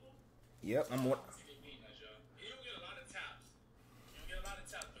to people. Yep, I'm one.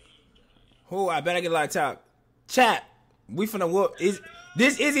 Who? I bet I get a lot of top. Chat. We finna whoop.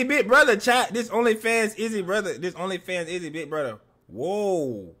 This Izzy big brother, chat. This OnlyFans Izzy brother. This OnlyFans Izzy big brother.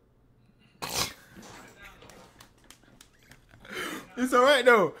 Whoa. It's alright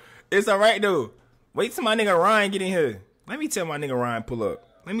though. It's alright though. Wait till my nigga Ryan get in here. Let me tell my nigga Ryan pull up.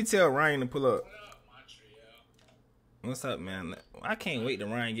 Let me tell Ryan to pull up. What's up, man? I can't wait till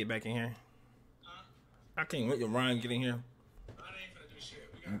Ryan get back in here. I can't wait till Ryan get in here.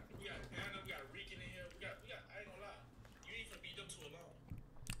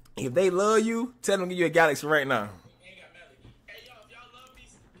 If they love you, tell them to give you a galaxy right now.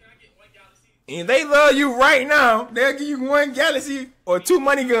 If they love you right now, they'll give you 1 galaxy or 2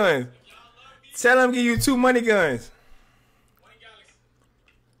 money guns. Tell them to give you 2 money guns.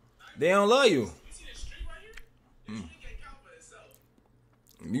 They don't love you.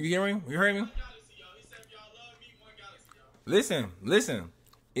 You hear me? You heard me? Listen.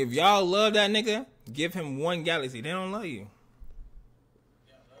 If y'all love that nigga, give him 1 galaxy. They don't love you.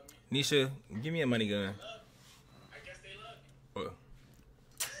 Nisha, give me a money gun. I guess they love you.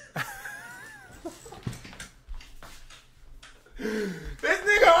 This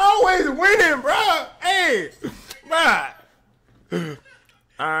nigga always winning, bro. Hey, bro.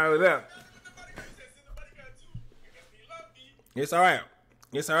 Alright, what's up? It's alright.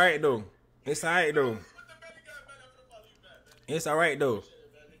 It's alright though. It's alright though. It's alright though.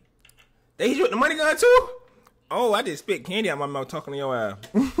 They hit you with the money gun too? Oh, I just spit candy out my mouth talking to your ass.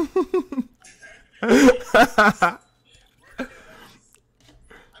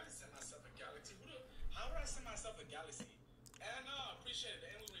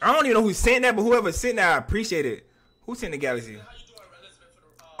 I don't even know who sent that, but whoever sent that, I appreciate it. Who sent the galaxy?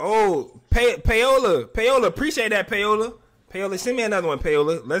 Oh, Payola. Payola, appreciate that, Payola. Payola, send me another one,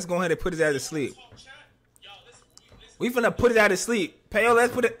 Payola. Let's go ahead and put his ass to sleep. We finna put his ass to sleep. Payola,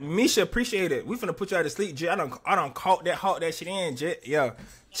 let's put it. Misha, appreciate it. We finna put you out to sleep, J. I don't hawk that shit in, J. Yeah.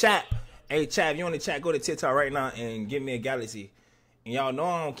 Chat. Hey, chat, if you want to chat, go to TikTok right now and give me a galaxy. And y'all know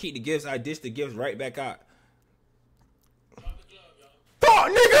I don't keep the gifts. I dish the gifts right back out. Fuck,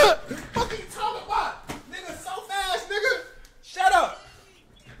 nigga! Fuck you talking about? Nigga, so fast, nigga! Shut up!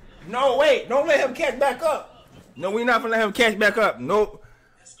 No, wait. Don't let him catch back up. No, we not gonna let him catch back up. Nope.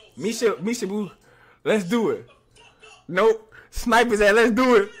 Misha, boo. Let's do it. Nope. Snipers at. Let's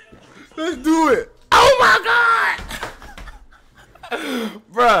do it. Let's do it. Oh my god!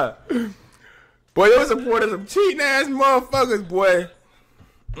 Bruh. Boy, your supporters some cheating ass motherfuckers, boy.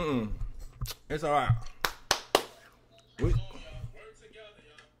 It's alright.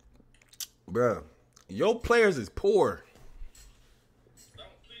 Bruh. Your players is poor.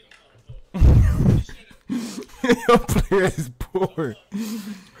 Your player is poor.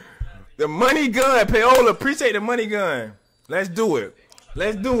 The money gun, Payola. Appreciate the money gun. Let's do it.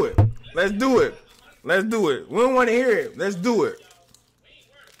 Let's do it. Let's do it. Let's do it. We don't want to hear it. Let's do it.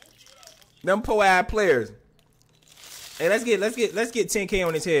 Them poor ass players. Hey, let's get 10K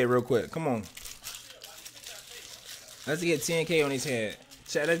on his head real quick. Come on. Let's get 10K on his head.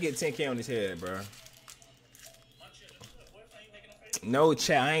 Chat, let's get 10K on his head, bro. No,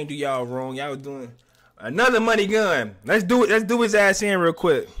 chat, I ain't do y'all wrong. Y'all was doing another money gun. Let's do it. Let's do his ass in real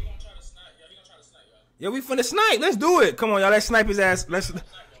quick. Yeah, we finna snipe. Let's do it. Come on, y'all. Let's snipe his ass.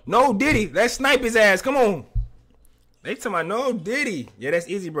 No Diddy. Let's snipe his ass. Come on. They talking about no Diddy. Yeah, that's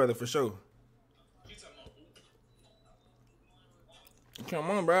easy, brother, for sure. Come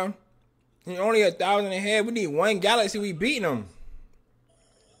on, bro. He only 1,000 ahead. We need 1 galaxy. We beating him.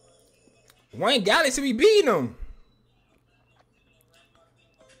 Wayne Galaxy, we beating them.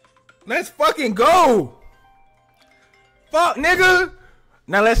 Let's fucking go. Fuck, nigga.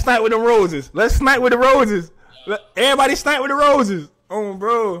 Now let's snipe with the roses. Let's snipe with the roses. Everybody snipe with the roses. Oh,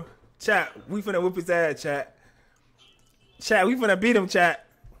 bro. Chat, we finna whip his ass, chat. Chat, we finna beat him, chat.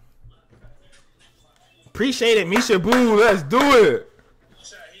 Appreciate it, Misha Boo. Let's do it.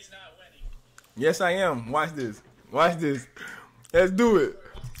 Chat, he's not winning. Yes, I am. Watch this. Watch this. Let's do it.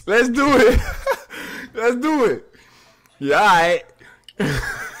 Let's do it. Let's do it. Yeah, all right.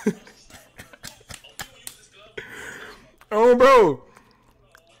 Oh, bro.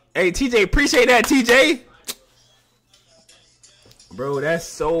 Hey, TJ, appreciate that, TJ. Bro, that's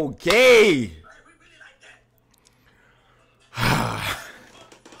so gay.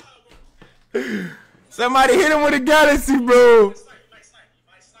 Somebody hit him with a galaxy, bro.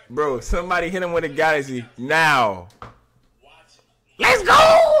 Bro, somebody hit him with a galaxy now. Let's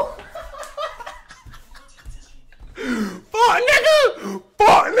go. Fuck, nigga.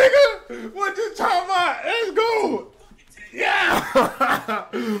 Fuck, nigga. What you talking about? Let's go. Yeah.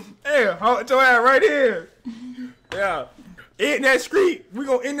 Hey, hold your ass right here. Yeah. In that streak. We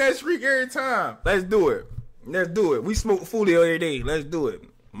gonna end that streak every time. Let's do it. Let's do it. We smoke Foolio every day. Let's do it.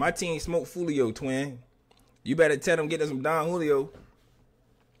 My team smoke Foolio, twin. You better tell them get us some Don Julio.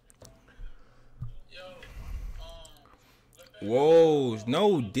 Whoa,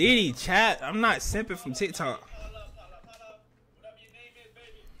 no Diddy, chat. I'm not simping from TikTok.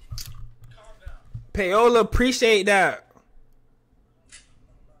 Payola, appreciate that.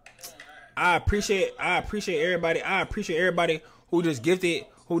 I appreciate everybody. I appreciate everybody who just gifted.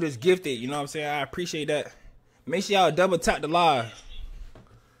 You know what I'm saying? I appreciate that. Make sure y'all double tap the live.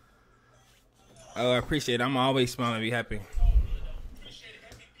 Oh, I appreciate it. I'm always smiling and be happy.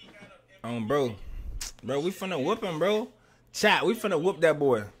 Bro, we finna whoop him, bro. Chat, we finna whoop that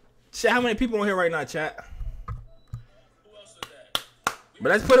boy. Chat, how many people on here right now, chat?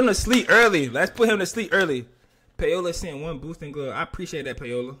 But let's put him to sleep early. Let's put him to sleep early. Payola sent one boosting glove. I appreciate that,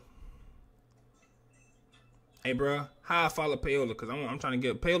 Payola. Hey, bro, how I follow Payola? Because I'm trying to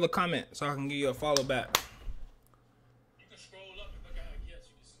get Payola comment so I can give you a follow back. You can scroll up and look at how he gets.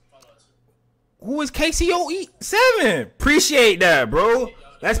 You can follow us. Who is KCOE7? Appreciate that, bro.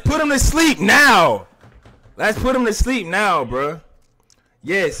 Let's put him to sleep now. Let's put him to sleep now, bro.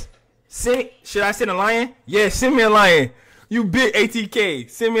 Yes. Should I send a lion? Yes, send me a lion. You big ATK.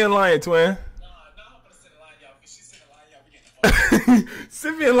 Send me a lion, twin. Nah, I'm gonna send a line, y'all. If she send a line, y'all, we getting the phone.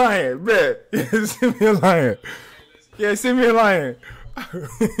 Send me a lion, bet. Send me a lion. Yeah, send me a lion.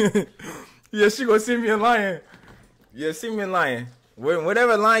 Yeah, she gonna send me a lion. Yeah, send me a lion.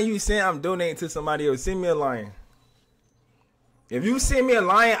 Whatever lion you send, I'm donating to somebody else. Send me a lion. If you send me a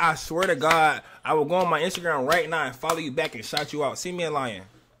lion, I swear to God, I will go on my Instagram right now and follow you back and shout you out. Send me a lion.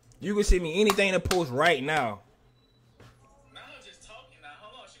 You can send me anything to post right now. Now I'm just talking now.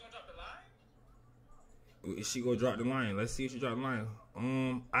 Hold on, she gonna drop the line? Is she gonna drop the line? Let's see if she drop the line.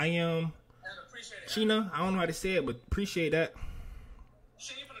 I am And appreciate it. Sheena. I don't know how to say it, but appreciate that.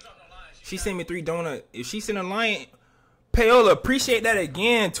 She ain't gonna drop no line. She sent me 3 donuts. If she sent a lion, Payola, appreciate that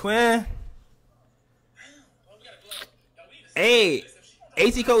again, twin. Hey,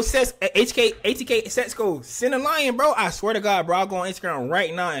 ATK sets go. Send a lion, bro. I swear to God, bro. I'll go on Instagram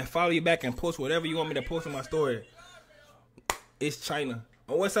right now and follow you back and post whatever you want me to post in my story. It's China.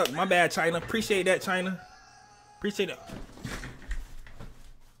 Oh, what's up? My bad, China. Appreciate that, China. Appreciate it.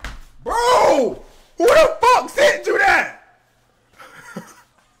 Bro! Who the fuck sent you that?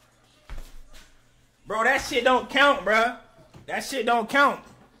 Bro, that shit don't count, bro. That shit don't count.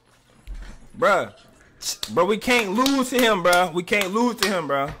 Bruh. Bro, we can't lose to him, bro. We can't lose to him,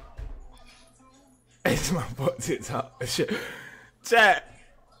 bro. It's my fault, TikTok. Chat,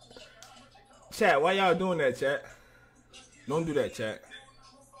 why y'all doing that, chat? Don't do that, chat.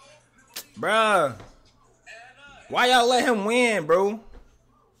 Bruh. Why y'all let him win, bro?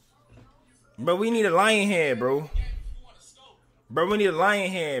 Bro, we need a lion head, bro. Bro, we need a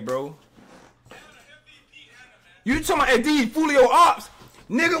lion head, bro. You talking about these Foolio ops?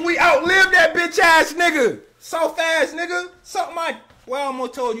 Nigga, we outlived that bitch ass nigga. So fast, nigga. Something I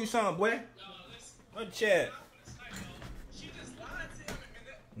almost told you something, boy. What chat?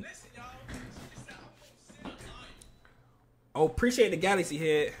 Oh, appreciate the galaxy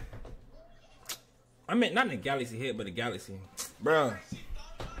head. I meant not the galaxy head, but the galaxy. Bruh.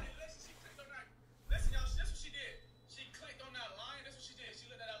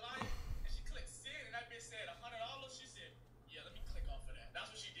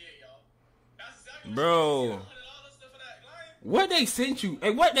 Bro, what they sent you? Hey,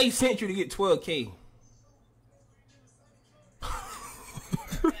 what they sent you to get 12K?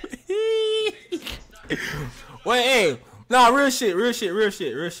 Wait, hey, nah, real shit. Payola, I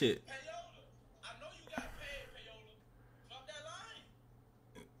know you got paid, Payola. Drop that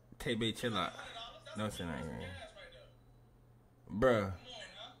line. Tay-Bay, chill out. No, That's it's not gas here. right there. Bruh, Come on,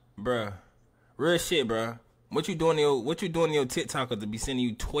 huh? bruh. Real shit, bruh. What you doing in your TikToker to be sending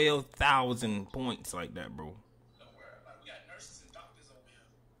you 12,000 points like that, bro? Don't worry about it. We got nurses and doctors over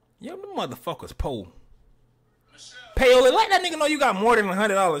here. Yo, them motherfuckers po. Michelle, Payola, let that nigga know you got more than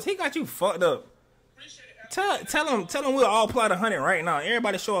 $100. He got you fucked up. appreciate it. Tell him we'll all plot 100 right now.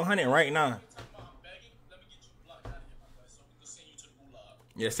 Everybody show 100 right now. Talking about I'm begging. Let me get you blocked out of here, my boy, so we can send you to the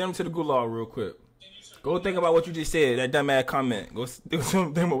gulag. Yeah, send him to the gulag real quick. Send you to the Go think about what you just said. That dumbass comment. Go do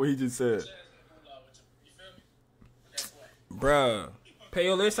something about what he just said. gulag with you. You feel me? That's what. Bruh.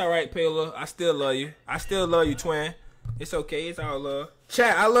 Payola, it's alright, Payola. I still love you. I still love you, twin. It's okay. It's all love.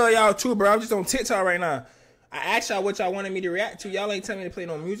 Chat, I love y'all too, bro. I'm just on TikTok right now. I asked y'all what y'all wanted me to react to. Y'all ain't telling me to play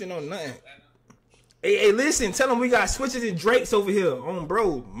no music, no nothing. Hey, listen. Tell them we got switches and Drakes over here. On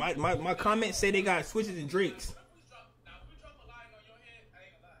bro. My comments say they got switches and Drakes. If we drop a line on your head, I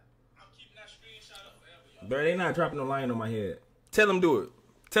ain't gonna lie. I'm keeping that screenshot up forever, y'all. Bro, they not dropping no line on my head. Tell them do it.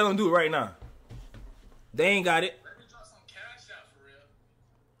 Tell them do it right now. They ain't got it. Let me drop some cash out for real.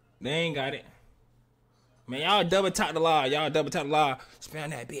 They ain't got it. Man, y'all double top the law. Y'all double top the law.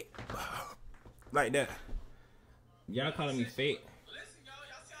 Spam that bit. Like that. Y'all calling me fake? Listen, y'all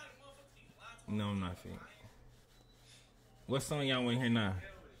see how the motherfuckers line No, I'm not fake. What song y'all want to hear now?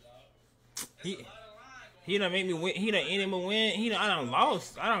 He done make me win. He done ended me win. I done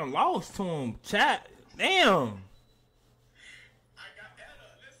lost to him. Chat. Damn. I got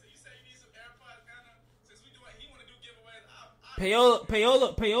Anna. Listen, you say you need some AirPods, Anna. Since we doing, he want to do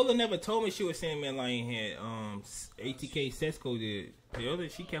giveaways. Payola never told me she was sending me a line here. ATK Sesco did.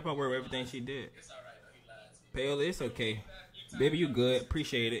 Payola, she kept up with everything she did. It's all right, though. He lied to you. Payola, it's okay. Baby, you good.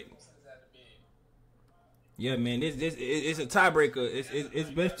 Appreciate it. Yeah, man, it's a tiebreaker. It's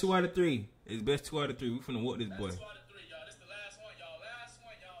best 2 out of 3. It's best 2 out of 3. We finna whoop this boy. 2 out of 3, y'all. This the last one, y'all. Last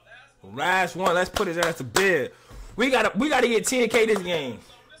one. Last one. Let's put his ass to bed. We gotta get 10K this game.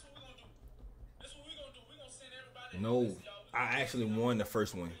 So this what we gonna do. This what we gonna do. We gonna send everybody. No, I actually won the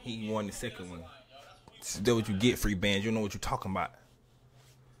first one. He won the second one. That's what you get, free bands. You know what you're talking about.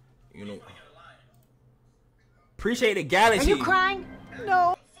 You know. Appreciate the galaxy. Are you crying?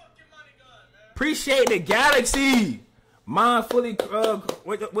 No. Appreciate the galaxy. Mine fully.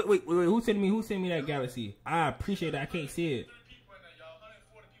 Wait. Who sent me that galaxy? I appreciate it. I can't see it.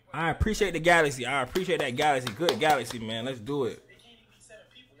 I appreciate the galaxy. I appreciate that galaxy. Good galaxy, man. Let's do it.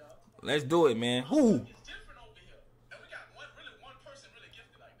 Let's do it, man. Who?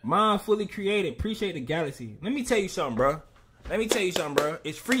 Mine fully created. Appreciate the galaxy. Let me tell you something, bro.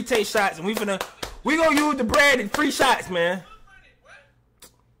 It's free Tayshotzz, and we gonna use the bread and free shots, man.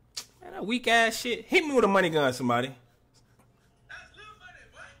 Man, that weak ass shit. Hit me with a money gun, somebody.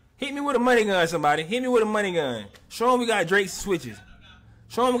 Hit me with a money gun, somebody. Hit me with a money gun. Show them we got Drakes and switches.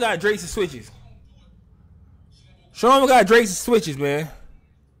 Show them we got Drakes and switches. Show them we got Drakes and switches, man.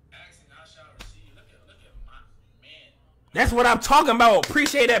 That's what I'm talking about.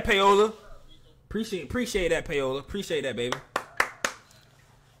 Appreciate that, Payola. Appreciate that, Payola. Appreciate that, baby.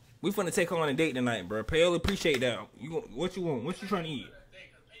 We finna take her on a date tonight, bro. Payola, appreciate that. What you want? What you trying to eat?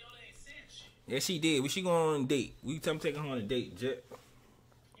 Yeah, she did. She going on a date. We taking her on a date, Jet.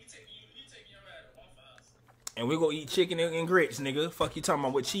 And we gonna eat chicken and grits, nigga. Fuck you talking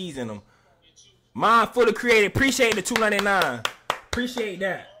about with cheese in them. Mine fully created. Appreciate the $2.99. Appreciate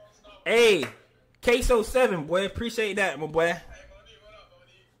that. Hey, Queso7, boy. Appreciate that, my boy.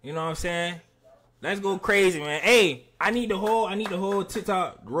 You know what I'm saying? Let's go crazy, man. Hey, I need the whole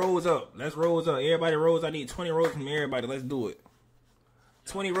TikTok rolls up. Let's rolls up. Everybody rolls. I need 20 rolls from everybody. Let's do it.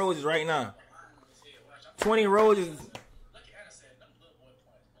 20 roses right now. 20 roses.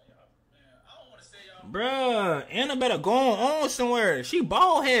 Bruh, Anna better go on somewhere. She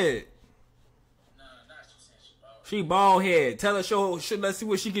bald head. She bald head. Tell her let's see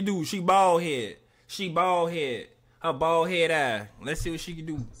what she can do. She bald head. Her bald head eye. Let's see what she can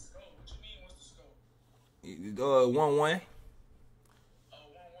do. 1-1.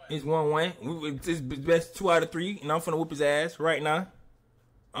 It's 1-1. It's best 2 out of 3, and I'm finna whoop his ass right now.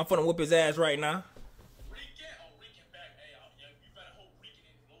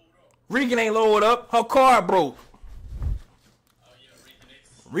 Regan ain't lowered up. Her car broke.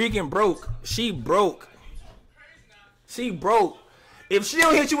 Regan broke. She broke. If she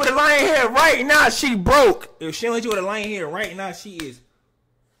don't hit you with a lion hair right now, she broke. If she don't hit you with a lion hair right now, she is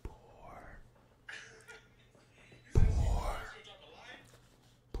poor.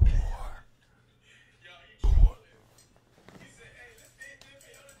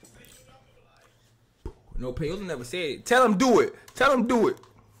 No, Payola never said it. Tell him do it. Tell him do it.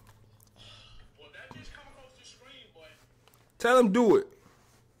 Well, that bitch come across the screen, boy. Tell him do it.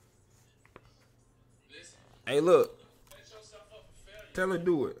 Listen. Hey, look. Set yourself up for failure. Tell her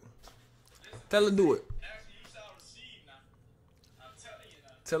do it. Listen, Tell her do it. actually, you shall receive now. I'm telling you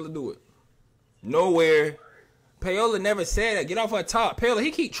now. Tell her do it. Nowhere. Payola never said that. Get off her top. Payola,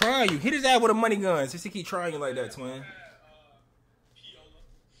 he keep trying you. Hit his ass with a money gun since he keep trying you like that, twin.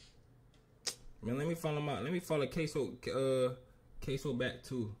 Man, let me follow him out. Let me follow Queso back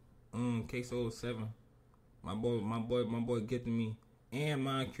too. Queso 7. My boy getting me. And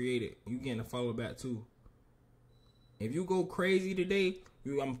Mine Created. You getting to follow back too. If you go crazy today,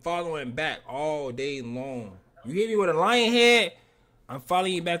 I'm following back all day long. You hit me with a lion head, I'm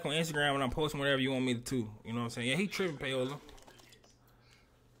following you back on Instagram and I'm posting whatever you want me to. You know what I'm saying? Yeah, he tripping, Payola.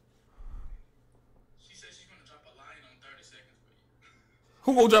 She said she's gonna drop a line on 30 seconds for you.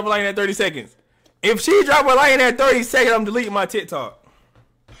 Who gonna drop a line at 30 seconds? If she drop a line at 30 seconds, I'm deleting my TikTok. Oh,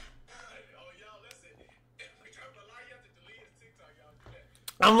 y'all, listen. If we drop a line, you have to delete his TikTok, y'all. Do that.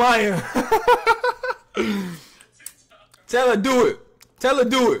 I'm lying. Tell her do it. Tell her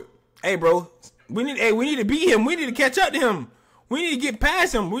do it. Hey, bro. We need to beat him. We need to catch up to him. We need to get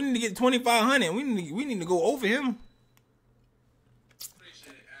past him. We need to get 2,500. We need to go over him.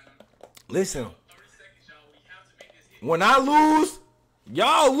 Appreciate it, Anna. Listen. 30 seconds, y'all. We have to make this hit. When I lose,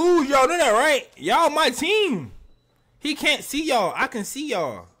 y'all lose. Y'all know that, right? Y'all my team. He can't see y'all. I can see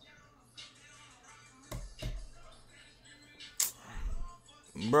y'all.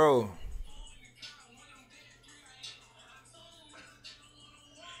 Bro.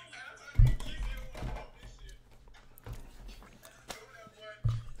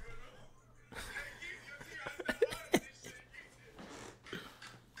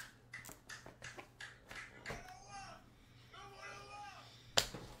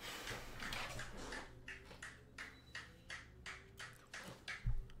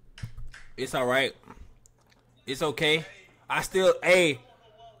 It's all right. It's okay. I still, A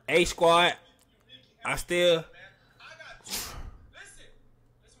squad. I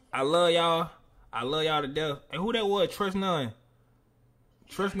love y'all. I love y'all to death. And who that was? Trust None.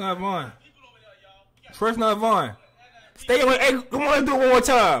 Trust None Vaughn. Trust None Vaughn. Stay on. Hey, come on, let's do it one more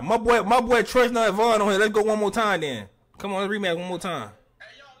time. My boy Trust None Vaughn on here. Let's go one more time then. Come on, let's rematch one more time. Hey,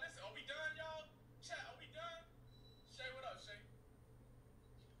 y'all, listen. Are we done, y'all? Chat, are we done? Shay, what up, Shay?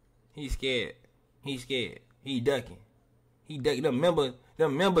 He's scared. He's scared. He ducking. He ducking. Them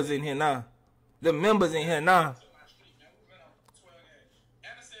members in here now. The members in here now. Anna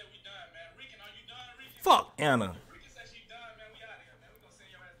said we done, man. Rican, are you done, Rican? Fuck Anna. Rican said she done, man. We out of here, man. We gonna send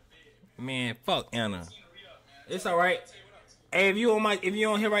your ass to bed. Man, fuck Anna. Seen her re-up, man. It's all right. Tell you what up, too. Hey, if you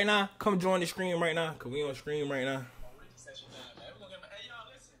on here right now, come join the stream right now. Cause we on stream right now. Rican said she done, man. We gonna get, hey, y'all,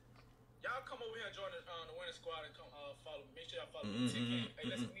 listen. Y'all come over here and join the winning squad and come follow. Make sure y'all follow me. 10K. Hey,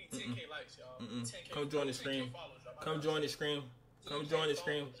 listen, we need 10K likes, y'all. 10K. Come join the stream. 10K followers, y'all. Come join the stream. Come join the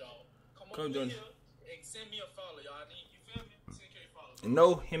stream. Come join. here and send me a follow, y'all. I need, you feel me? 10K followers.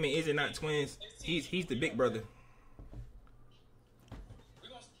 No, him and Izzy not twins. He's the big brother. We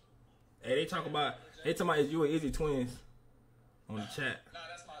gonna, Hey, they talking about is you and Izzy twins on the chat. nah,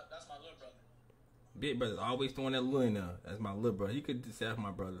 that's my little brother. Big brother always throwing that little in there. That's my little brother. He could just say that's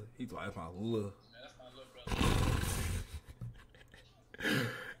my brother. He's like, that's my little. Man, that's my little brother.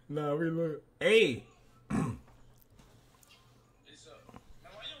 Nah, we look. Hey. It's up. Man,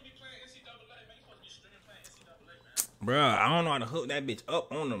 why you don't be playing NCAA, man? You supposed to be streaming playing NCAA, man. Bruh, I don't know how to hook that bitch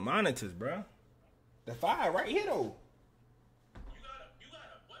up on the monitors, bruh. The fire right here, though. You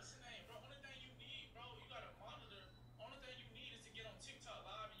gotta, what's the name, bro? Only thing you need, bro, you gotta monitor. Only thing you need is to get on TikTok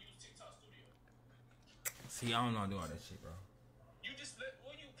Live and use TikTok Studio. See, I don't know how to do all that shit, bro. You just,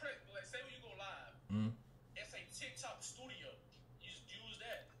 when you press, like, say when you go live, it's a TikTok Studio. You just use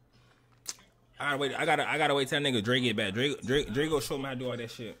that. I gotta wait till that nigga Dre get back. Dre go show me how to do all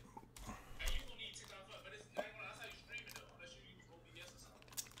that shit. And you gonna need TikTok Live, but that's how you stream it, though, unless you use OBS or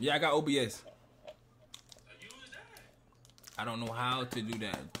something. Yeah, I got OBS. So use that. I don't know how to do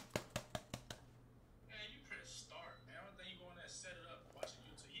that. Man, you press start, man. Only thing you go in there is set it up, watching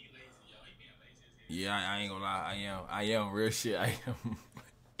YouTube. He lazy, y'all. He being lazy as hell. Yeah, I ain't gonna lie. I am real shit. I am.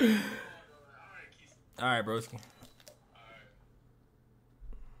 Alright, Keith. All right, broski.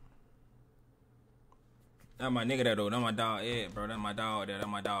 That's my nigga there, though. That's my dog, Ed, bro. That's my dog there. That's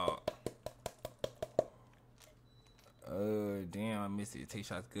my dog. Damn, I missed it.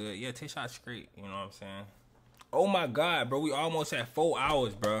 Tayshotzz good. Yeah, Tayshotzz great. You know what I'm saying? Oh, my God, bro. We almost at 4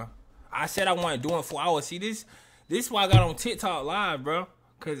 hours, bro. I said I wanted to do it 4 hours. See, this is why I got on TikTok Live, bro.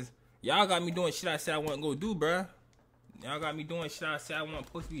 Because y'all got me doing shit I said I wasn't going to do, bro. Y'all got me doing shit I said I wasn't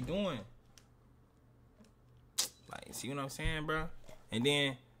supposed to be doing. Like, see what I'm saying, bro? And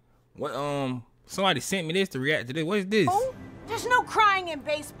then, what, somebody sent me this to react to this. What is this? Oh, there's no crying in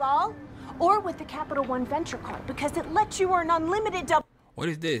baseball. Or with the Capital One Venture card, because it lets you earn unlimited double. What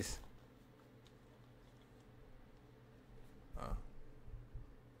is this?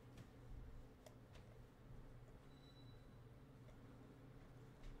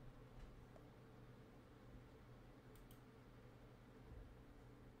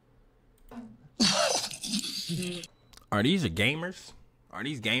 Are these gamers? Are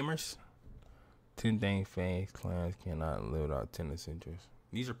these gamers? 10 things fans clans cannot live without 10 essentials.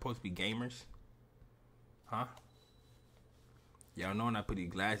 These are supposed to be gamers? Huh? Y'all know when I put these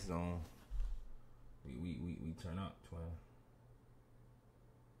glasses on, we turn up, twin.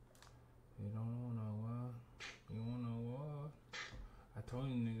 You don't wanna what? You wanna what? I told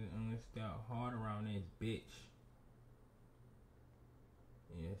you niggas understand hard around this bitch.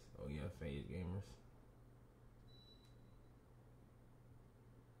 Yes, oh yeah, phase gamers.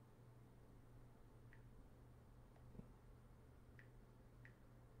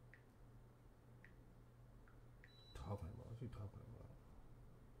 Talking about? What you talking about?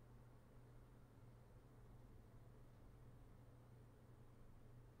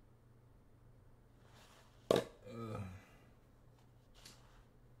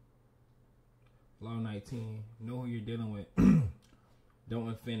 Law 19. Know who you're dealing with. Don't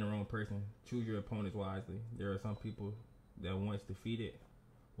offend the wrong person. Choose your opponents wisely. There are some people that once defeated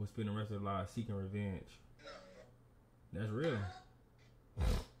will spend the rest of their lives seeking revenge. That's real.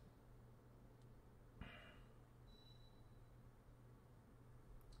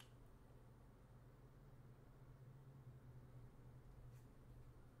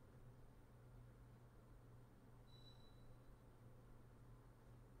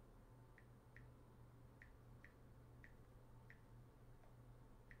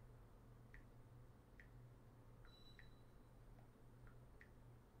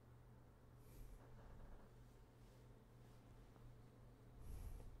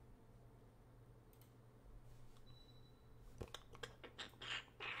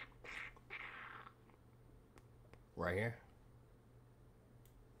 Right here.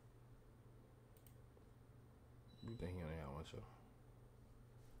 You think he only had one show?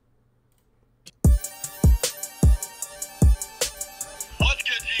 What's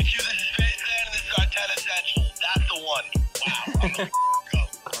good, GQ? This is Space Man, and this is our 10 Essentials. That's the one. Wow. I'm gonna go.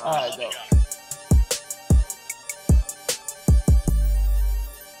 Alright, go.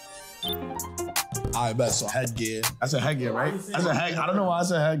 Alright, bet. So headgear. I said headgear, right? I said head. I don't know why I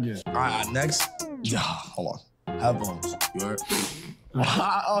said headgear. Alright, next. Yeah, hold on. Headphones. You heard?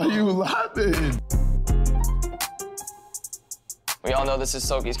 Why are you laughing? We all know this is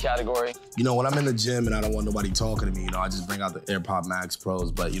Soki's category. You know, when I'm in the gym and I don't want nobody talking to me, you know, I just bring out the AirPod Max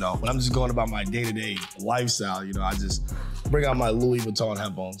Pros. But, you know, when I'm just going about my day-to-day lifestyle, you know, I just bring out my Louis Vuitton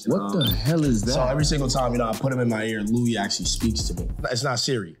headphones. What the hell is that? So every single time, you know, I put them in my ear, Louis actually speaks to me. It's not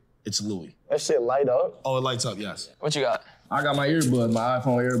Siri, it's Louis. That shit light up. Oh, it lights up, yes. What you got? I got my earbuds, my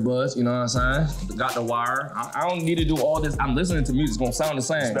iPhone earbuds, you know what I'm saying? Got the wire. I don't need to do all this. I'm listening to music, it's gonna sound the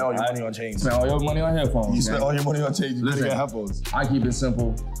same. You spend all your money on chains. Spend all your money on headphones. You spend all your money on chains, you Listen, get headphones. I keep it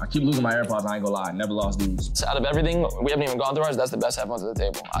simple. I keep losing my AirPods, I ain't gonna lie. Never lost these. So out of everything, we haven't even gone through ours, that's the best headphones at the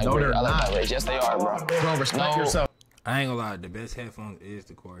table. I No, agree. they're I like not. that rage. Yes, they are, bro. Bro, respect No. yourself. I ain't gonna lie, the best headphones is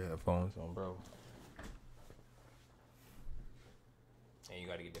the core headphones on, bro. And you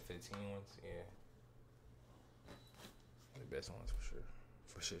gotta get the 15 ones, yeah. The best ones for sure.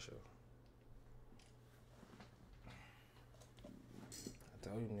 For sure. I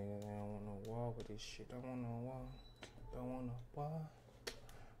told you niggas I don't want no wall with this shit. Don't want no wall. Don't want no wall. I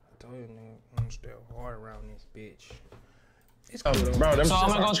told you niggas I'm still hard around this bitch. It's cool though. Bro, them So I'm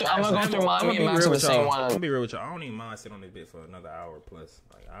gonna go through mine. Me and Max are the same I'm one. gonna be real with y'all. I don't even mind sitting on this bit for another hour plus.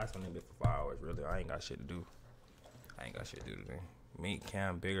 Like I sit on this bit for 5 hours. Really, I ain't got shit to do. Today. Make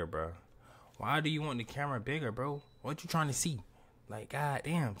cam bigger, bro. Why do you want the camera bigger, bro? What you trying to see? Like,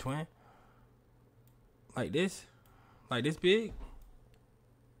 goddamn, twin. Like this? Like this big?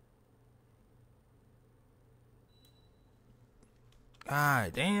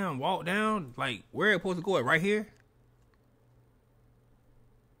 God damn, walk down. Like, where it supposed to go at? Right here?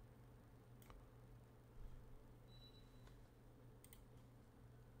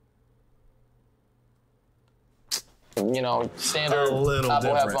 You know, standard A little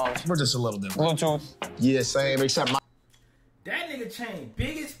Apple different. headphones. We're just a little different. Bluetooth. Yeah, same, except my... That nigga chain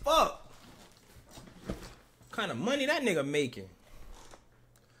big as fuck. What kind of money that nigga making?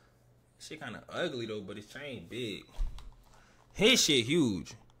 Shit kind of ugly though, but his chain big. His shit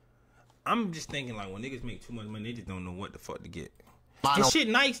huge. I'm just thinking like when niggas make too much money, they just don't know what the fuck to get. His shit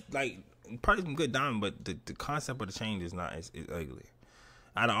nice, like probably some good diamond, but the concept of the chain is not. It's ugly.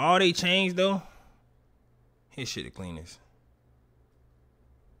 Out of all they chains though, his shit the cleanest.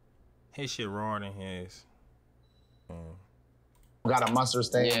 His shit rawer than his. Got a mustard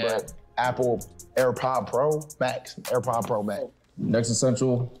stain, but Apple AirPod Pro Max. AirPod Pro Max. Next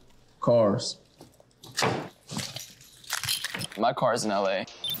essential, cars. My car's in LA.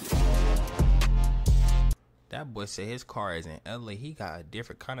 That boy said his car is in LA. He got a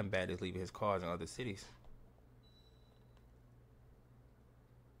different kind of bad that's leaving his cars in other cities.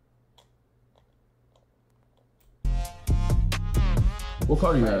 What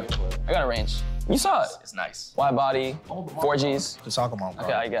car do you have? I got a Range. You saw it. It's nice. Wide body, 4Gs. The soccer mom car.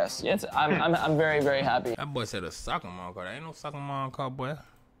 Okay, I guess. Yeah, I'm very, very happy That boy said a soccer mom car. That ain't no soccer mom car, boy.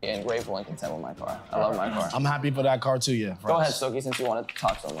 and grateful and content with my car. I love my car. I'm happy for that car too, yeah. Go ahead, Stokie, since you want to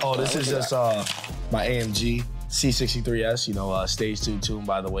talk so much. Oh, this is just my AMG C63S, you know, stage 2 tune,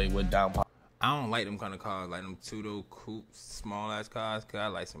 by the way, with down pop. I don't like them kind of cars, like them two-door coupes, small-ass cars, because I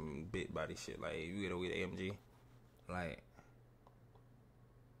like some big body shit. Like, you get a with AMG, like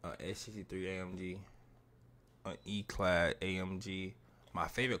S63 AMG, an E-Class AMG. My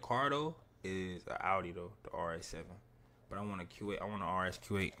favorite car, though, is an Audi, though, the RS7. But I want a Q8. I want an RS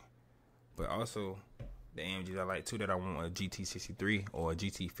Q8. But also, the AMGs I like, too, that I want a GT63 or a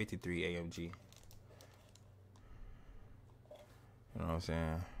GT53 AMG. You know what I'm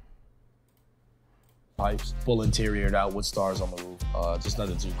saying? Pipes, full interior out with stars on the roof. Just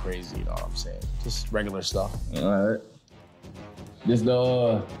nothing too crazy, you know what I'm saying? Just regular stuff. All right. This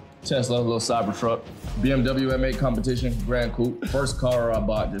the Tesla little Cybertruck, BMW M8 competition, Grand Coupe. First car I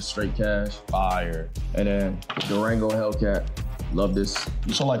bought, just straight cash. Fire. And then Durango Hellcat. Love this.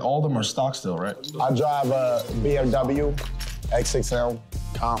 So like all of them are stock still, right? I drive a BMW X6L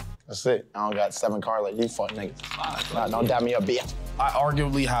comp. That's it. I don't got 7 cars like you fuck niggas. Nah, don't dab me up, bitch. I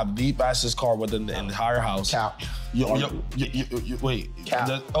arguably have the fastest car within the entire house. Cap. Wait.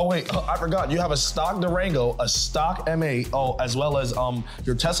 Cap. Wait, I forgot. You have a stock Durango, a stock M8, as well as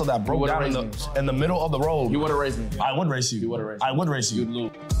your Tesla that broke down in the middle of the road. You would have raced me. I would race you. You would have raced me. I would race you. You'd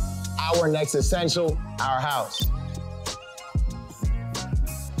lose. Our next essential, our house.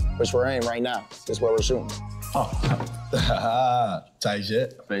 Which we're in right now. This is where we're shooting. Oh. Tight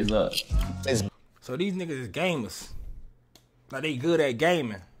shit. Phase up. So these niggas is gamers. Like they good at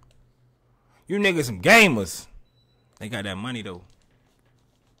gaming. You niggas some gamers. They got that money though.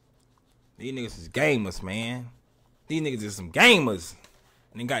 These niggas is gamers, man. These niggas is some gamers.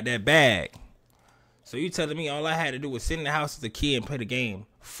 And they got that bag. So you telling me all I had to do was sit in the house as a kid and play the game.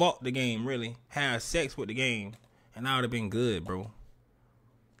 Fuck the game, really. Have sex with the game. And I would have been good, bro.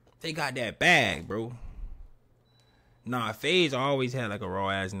 They got that bag, bro. Nah, FaZe always had like a raw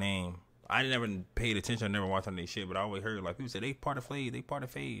ass name. I never paid attention. I never watched on their shit, but I always heard like people say they part of FaZe. They part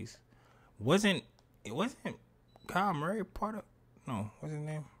of FaZe. It wasn't Kyle Murray part of? No, what's his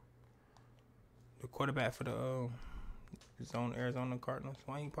name? The quarterback for the Arizona Cardinals.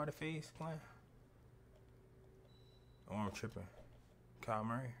 Why ain't he part of FaZe playing? Oh, I'm tripping. Kyle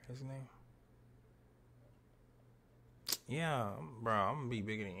Murray, is his name? Yeah, bro, I'm gonna be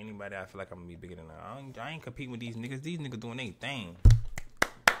bigger than anybody. I feel like I'm gonna be bigger than that. I ain't competing with these niggas. These niggas doing their thing.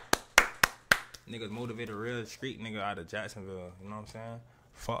 Niggas motivated a real street nigga out of Jacksonville. You know what I'm saying?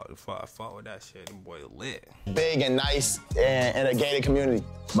 Fought with that shit. Them boy lit. Big and nice and a gated community.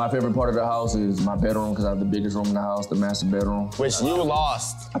 My favorite part of the house is my bedroom because I have the biggest room in the house, the master bedroom. Which you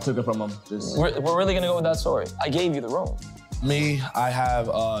lost. I took it from him. We're really gonna go with that story. I gave you the room. Me, I have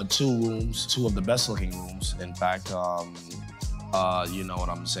 2 rooms, 2 of the best looking rooms. In fact, you know what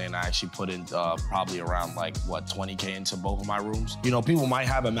I'm saying? I actually put in probably around like, what, 20K into both of my rooms. You know, people might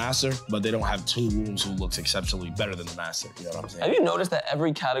have a master, but they don't have 2 rooms who looks exceptionally better than the master. You know what I'm saying? Have you noticed that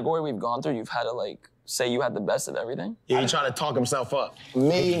every category we've gone through, you've had to like, say you had the best of everything? Yeah, he trying to talk himself up.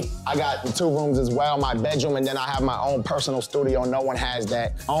 Me, I got 2 rooms as well, my bedroom, and then I have my own personal studio. No one has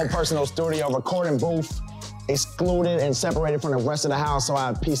that. Own personal studio, recording booth, excluded and separated from the rest of the house, so I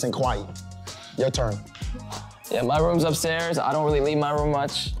have peace and quiet. Your turn. Yeah, my room's upstairs. I don't really leave my room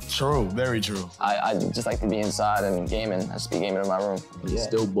much. True, very true. I just like to be inside and gaming. I just be gaming in my room. Yeah.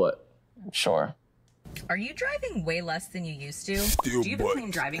 Still butt. Sure. Are you driving way less than you used to? Still do you have a clean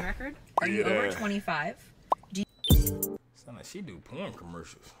driving record? Are you over 25? Sound like she do porn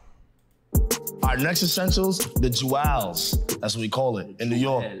commercials. Our next essentials, the jewels. That's what we call it in New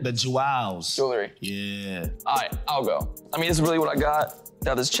York. The jewels. Jewelry. Yeah. All right, I'll go. I mean, this is really what I got.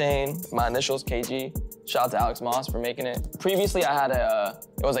 Got this chain, my initials, KG. Shout out to Alex Moss for making it. Previously, I had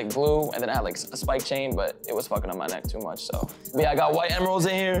it was like blue, and then I had like a spike chain, but it was fucking up my neck too much, so. But yeah, I got white emeralds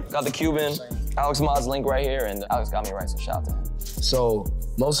in here, got the Cuban, Alex Moss link right here, and Alex got me right, so shout out to him. So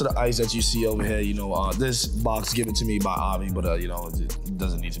Most of the ice that you see over here, you know, this box given to me by Avi, but you know, it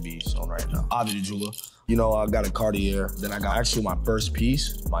doesn't need to be shown right now. Avi the jeweler. You know, I got a Cartier. Then I got actually my first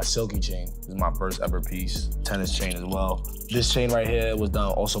piece, my silky chain. This is my first ever piece. Tennis chain as well. This chain right here was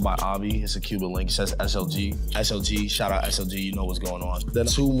done also by Avi. It's a Cuban link. It says SLG. SLG, shout out SLG, you know what's going on. Then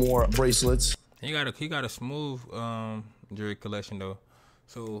 2 more bracelets. He got a smooth jewelry collection though.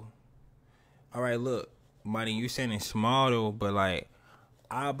 So, all right, look, Mighty, you saying it's small though, but like,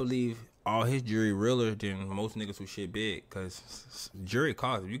 I believe all his jewelry realer than most niggas who shit big, cause jewelry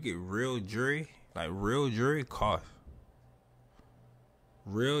costs. If you get real jewelry, like real jewelry costs.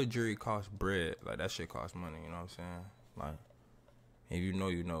 Real jewelry costs bread. Like that shit costs money. You know what I'm saying? Like, if you know,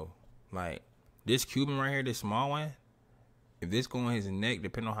 you know. Like this Cuban right here, this small one. If this go on his neck,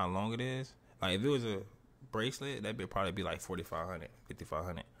 depending on how long it is. Like if it was a bracelet, that'd probably be like 4,500,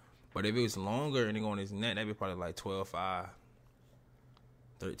 5,500. But if it was longer and it go on his neck, that'd be probably like 12,500,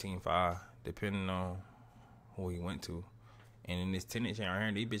 13,500, depending on who he went to. And in this tennis chain right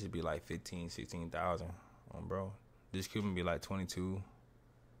here, these bitches be like 15,000, 16,000 on bro. This Cuban be like 22,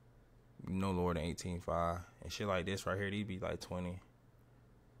 no lower than 18,500. And shit like this right here, these be like 20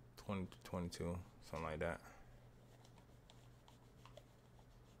 to 22, something like that.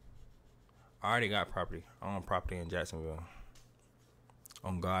 I already got property. I own property in Jacksonville.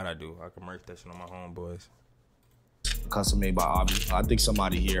 On God, I do. I can merch that shit on my homeboys. Custom made by Avi. I think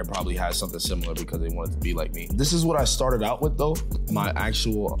somebody here probably has something similar because they wanted to be like me. This is what I started out with though, my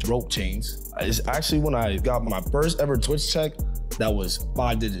actual rope chains. It's actually when I got my first ever Twitch check, that was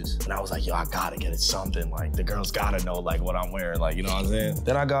 5 digits. And I was like, yo, I gotta get it something. Like the girls gotta know like what I'm wearing, like, you know what I'm saying?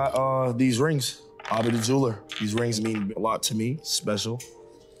 Then I got these rings, Avi the jeweler. These rings mean a lot to me, special.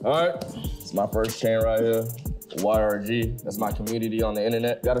 All right, it's my first chain right here. YRG, that's my community on the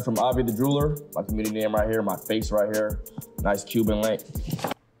internet. Got it from Avi the jeweler. My community name right here, my face right here. Nice Cuban link.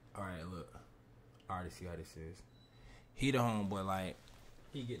 All right, look, I already see how this is. He the homeboy, like,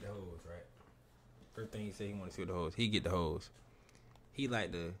 he get the hoes, right? First thing he said he want to see the hoes. He get the hoes. He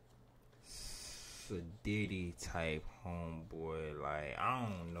like the sedity type homeboy. Like, I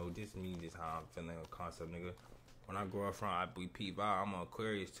don't know, just me, just how I'm feeling a concept, nigga. When I grow up from, we peep out. I'm an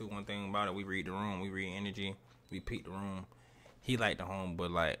Aquarius too. One thing about it, we read the room, we read energy, we peep the room. He like the home,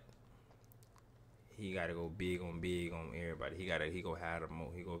 but like he gotta go big on everybody. He go have the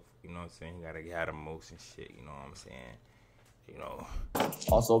most. He go, you know what I'm saying? He gotta have the most and shit. You know what I'm saying? You know.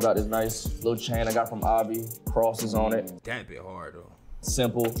 Also got this nice little chain I got from Avi. Crosses on it. That bit hard though.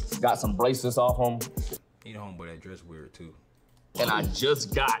 Simple. Got some bracelets off him. He the homeboy that dress weird too. And I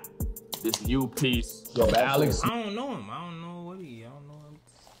just got this new piece from Alex. I don't know him. I don't know what I don't know him.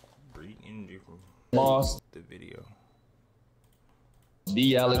 Breed energy from Moss. The video.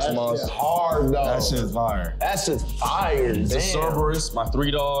 The Alex Moss. That's hard though. That shit's fire. That shit's fire. The Cerberus, my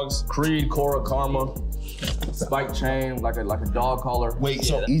 3 dogs, Creed, Cora, Karma, spike chain, like a dog collar. Wait,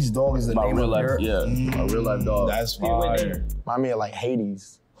 so each dog is the my name real of life, your... yeah, my real life dog. That's fire. Remind me of like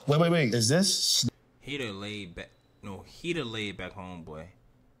Hades. Wait. Is this? He the laid back. No, he the laid back homeboy.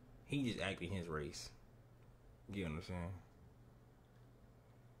 He just acting his race. You understand?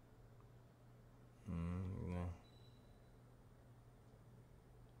 Yeah.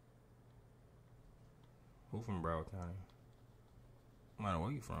 Who from Broward County? Man,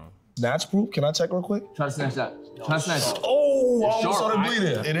 where you from? Snatch proof? Can I check real quick? Try to snatch that. Try to snatch. Oh, I almost sharp, started right?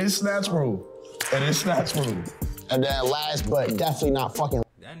 bleeding. It is snatch proof. It is snatch proof. And then last but definitely not fucking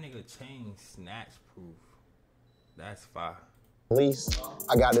That nigga chain snatch proof. That's fire. least,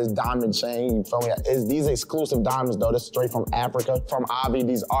 I got this diamond chain. You feel me? These exclusive diamonds though. This is straight from Africa, from Avi.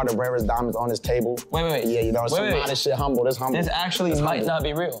 These are the rarest diamonds on this table. Wait. Yeah, you know, it's Wait. not this shit humble. This humble. This actually This might humble. not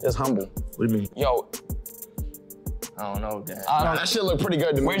be real. It's humble. What do you mean? Yo, I don't know, Dad. I don't That shit look pretty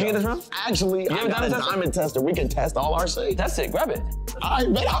good to me. Where'd you get this from? Actually, I have a got a diamond tester? diamond tester. We can test all our shit. That's it. Grab it. I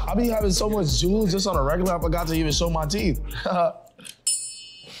bet. I be having so much jewels just on a regular, I forgot to even show my teeth.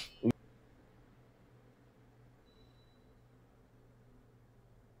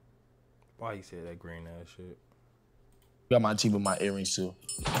 Why you say that green ass shit? Got my teeth with my earrings too.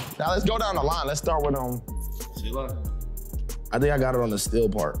 Now let's go down the line. Let's start with I think I got it on the steel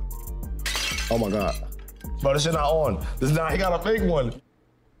part. Oh my God. Bro, this shit not on. He got a fake one.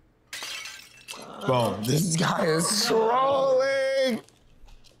 Bro, this guy is trolling.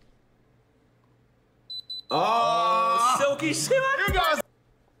 Oh, silky shit. You guys.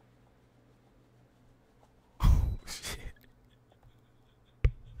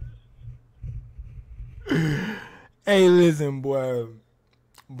 Hey, listen, boy.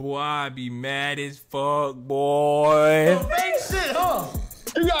 Boy, I be mad as fuck, boy. fake shit, huh?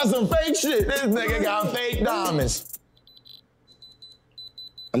 You got some fake shit. This nigga got fake diamonds.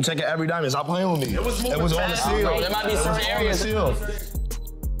 I'm checking every diamond. Stop playing with me. It was on the seal. Bro, there might be certain areas.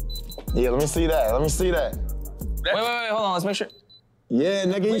 Yeah, let me see that. Let me see that. Wait, hold on. Let's make sure. Yeah,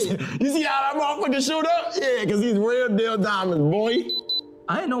 nigga, you see how that motherfucker shoot up? Yeah, because he's real deal diamonds, boy.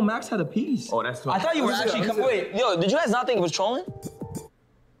 I didn't know Max had a piece. Oh, that's. I thought you were actually. Wait, yo, did you guys not think it was trolling?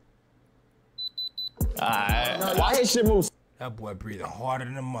 Why his shit moves? That boy breathing harder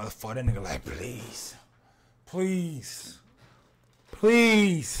than a motherfucker. That nigga like, please, please,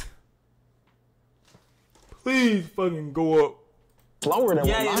 please, please, fucking go up. Slower than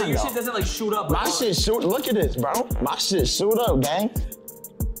Yeah, mine, your though. shit doesn't like shoot up. My shit shoot. Look at this, bro. My shit shoot up, gang.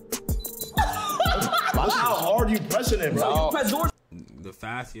 How hard you pressing it, bro? You press yours. The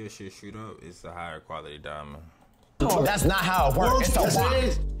faster your shit shoot up, it's a higher quality diamond. That's not how it works. It's a block.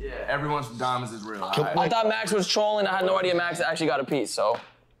 Yeah, everyone's diamonds is real. I thought Max was trolling. I had no idea Max actually got a piece. So,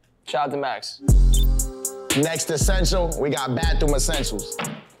 shout out to Max. Next essential, we got bathroom essentials.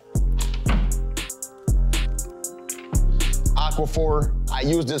 Aquaphor, I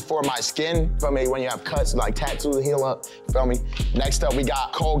use this for my skin, feel me, when you have cuts, like tattoos heal up, feel me? Next up, we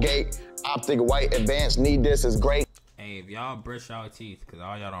got Colgate Optic White Advanced. Need this, is great. Hey, if y'all brush y'all teeth, because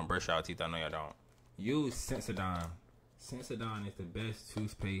all y'all don't brush y'all teeth, I know y'all don't, use Sensodyne. Sensodyne is the best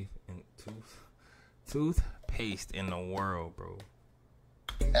toothpaste in the world, bro.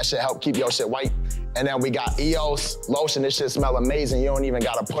 That shit help keep your shit white. And then we got EOS lotion. This shit smell amazing. You don't even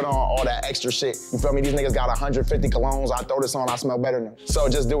gotta put on all that extra shit. You feel me? These niggas got 150 colognes. I throw this on, I smell better than them. So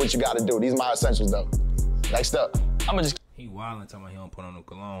just do what you gotta do. These are my essentials though. Next up. I'ma just He wildin' talking about he don't put on no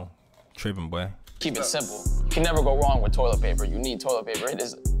cologne. Tripping, boy. keep it simple. You can never go wrong with toilet paper. You need toilet paper. It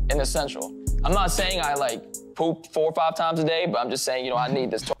is an essential. I'm not saying I like poop 4 or 5 times a day, but I'm just saying, you know, I need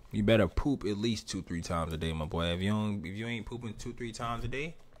this toilet. You better poop at least 2-3 times a day, my boy. If you ain't pooping 2-3 times a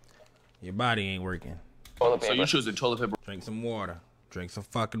day, your body ain't working. Toilet paper. So you choosing toilet paper Drink some water. Drink some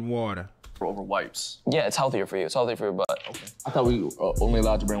fucking water. over wipes? Yeah, it's healthier for you. It's healthier for your butt. I thought we were only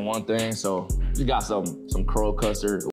allowed to bring one thing, so you got some curl custard.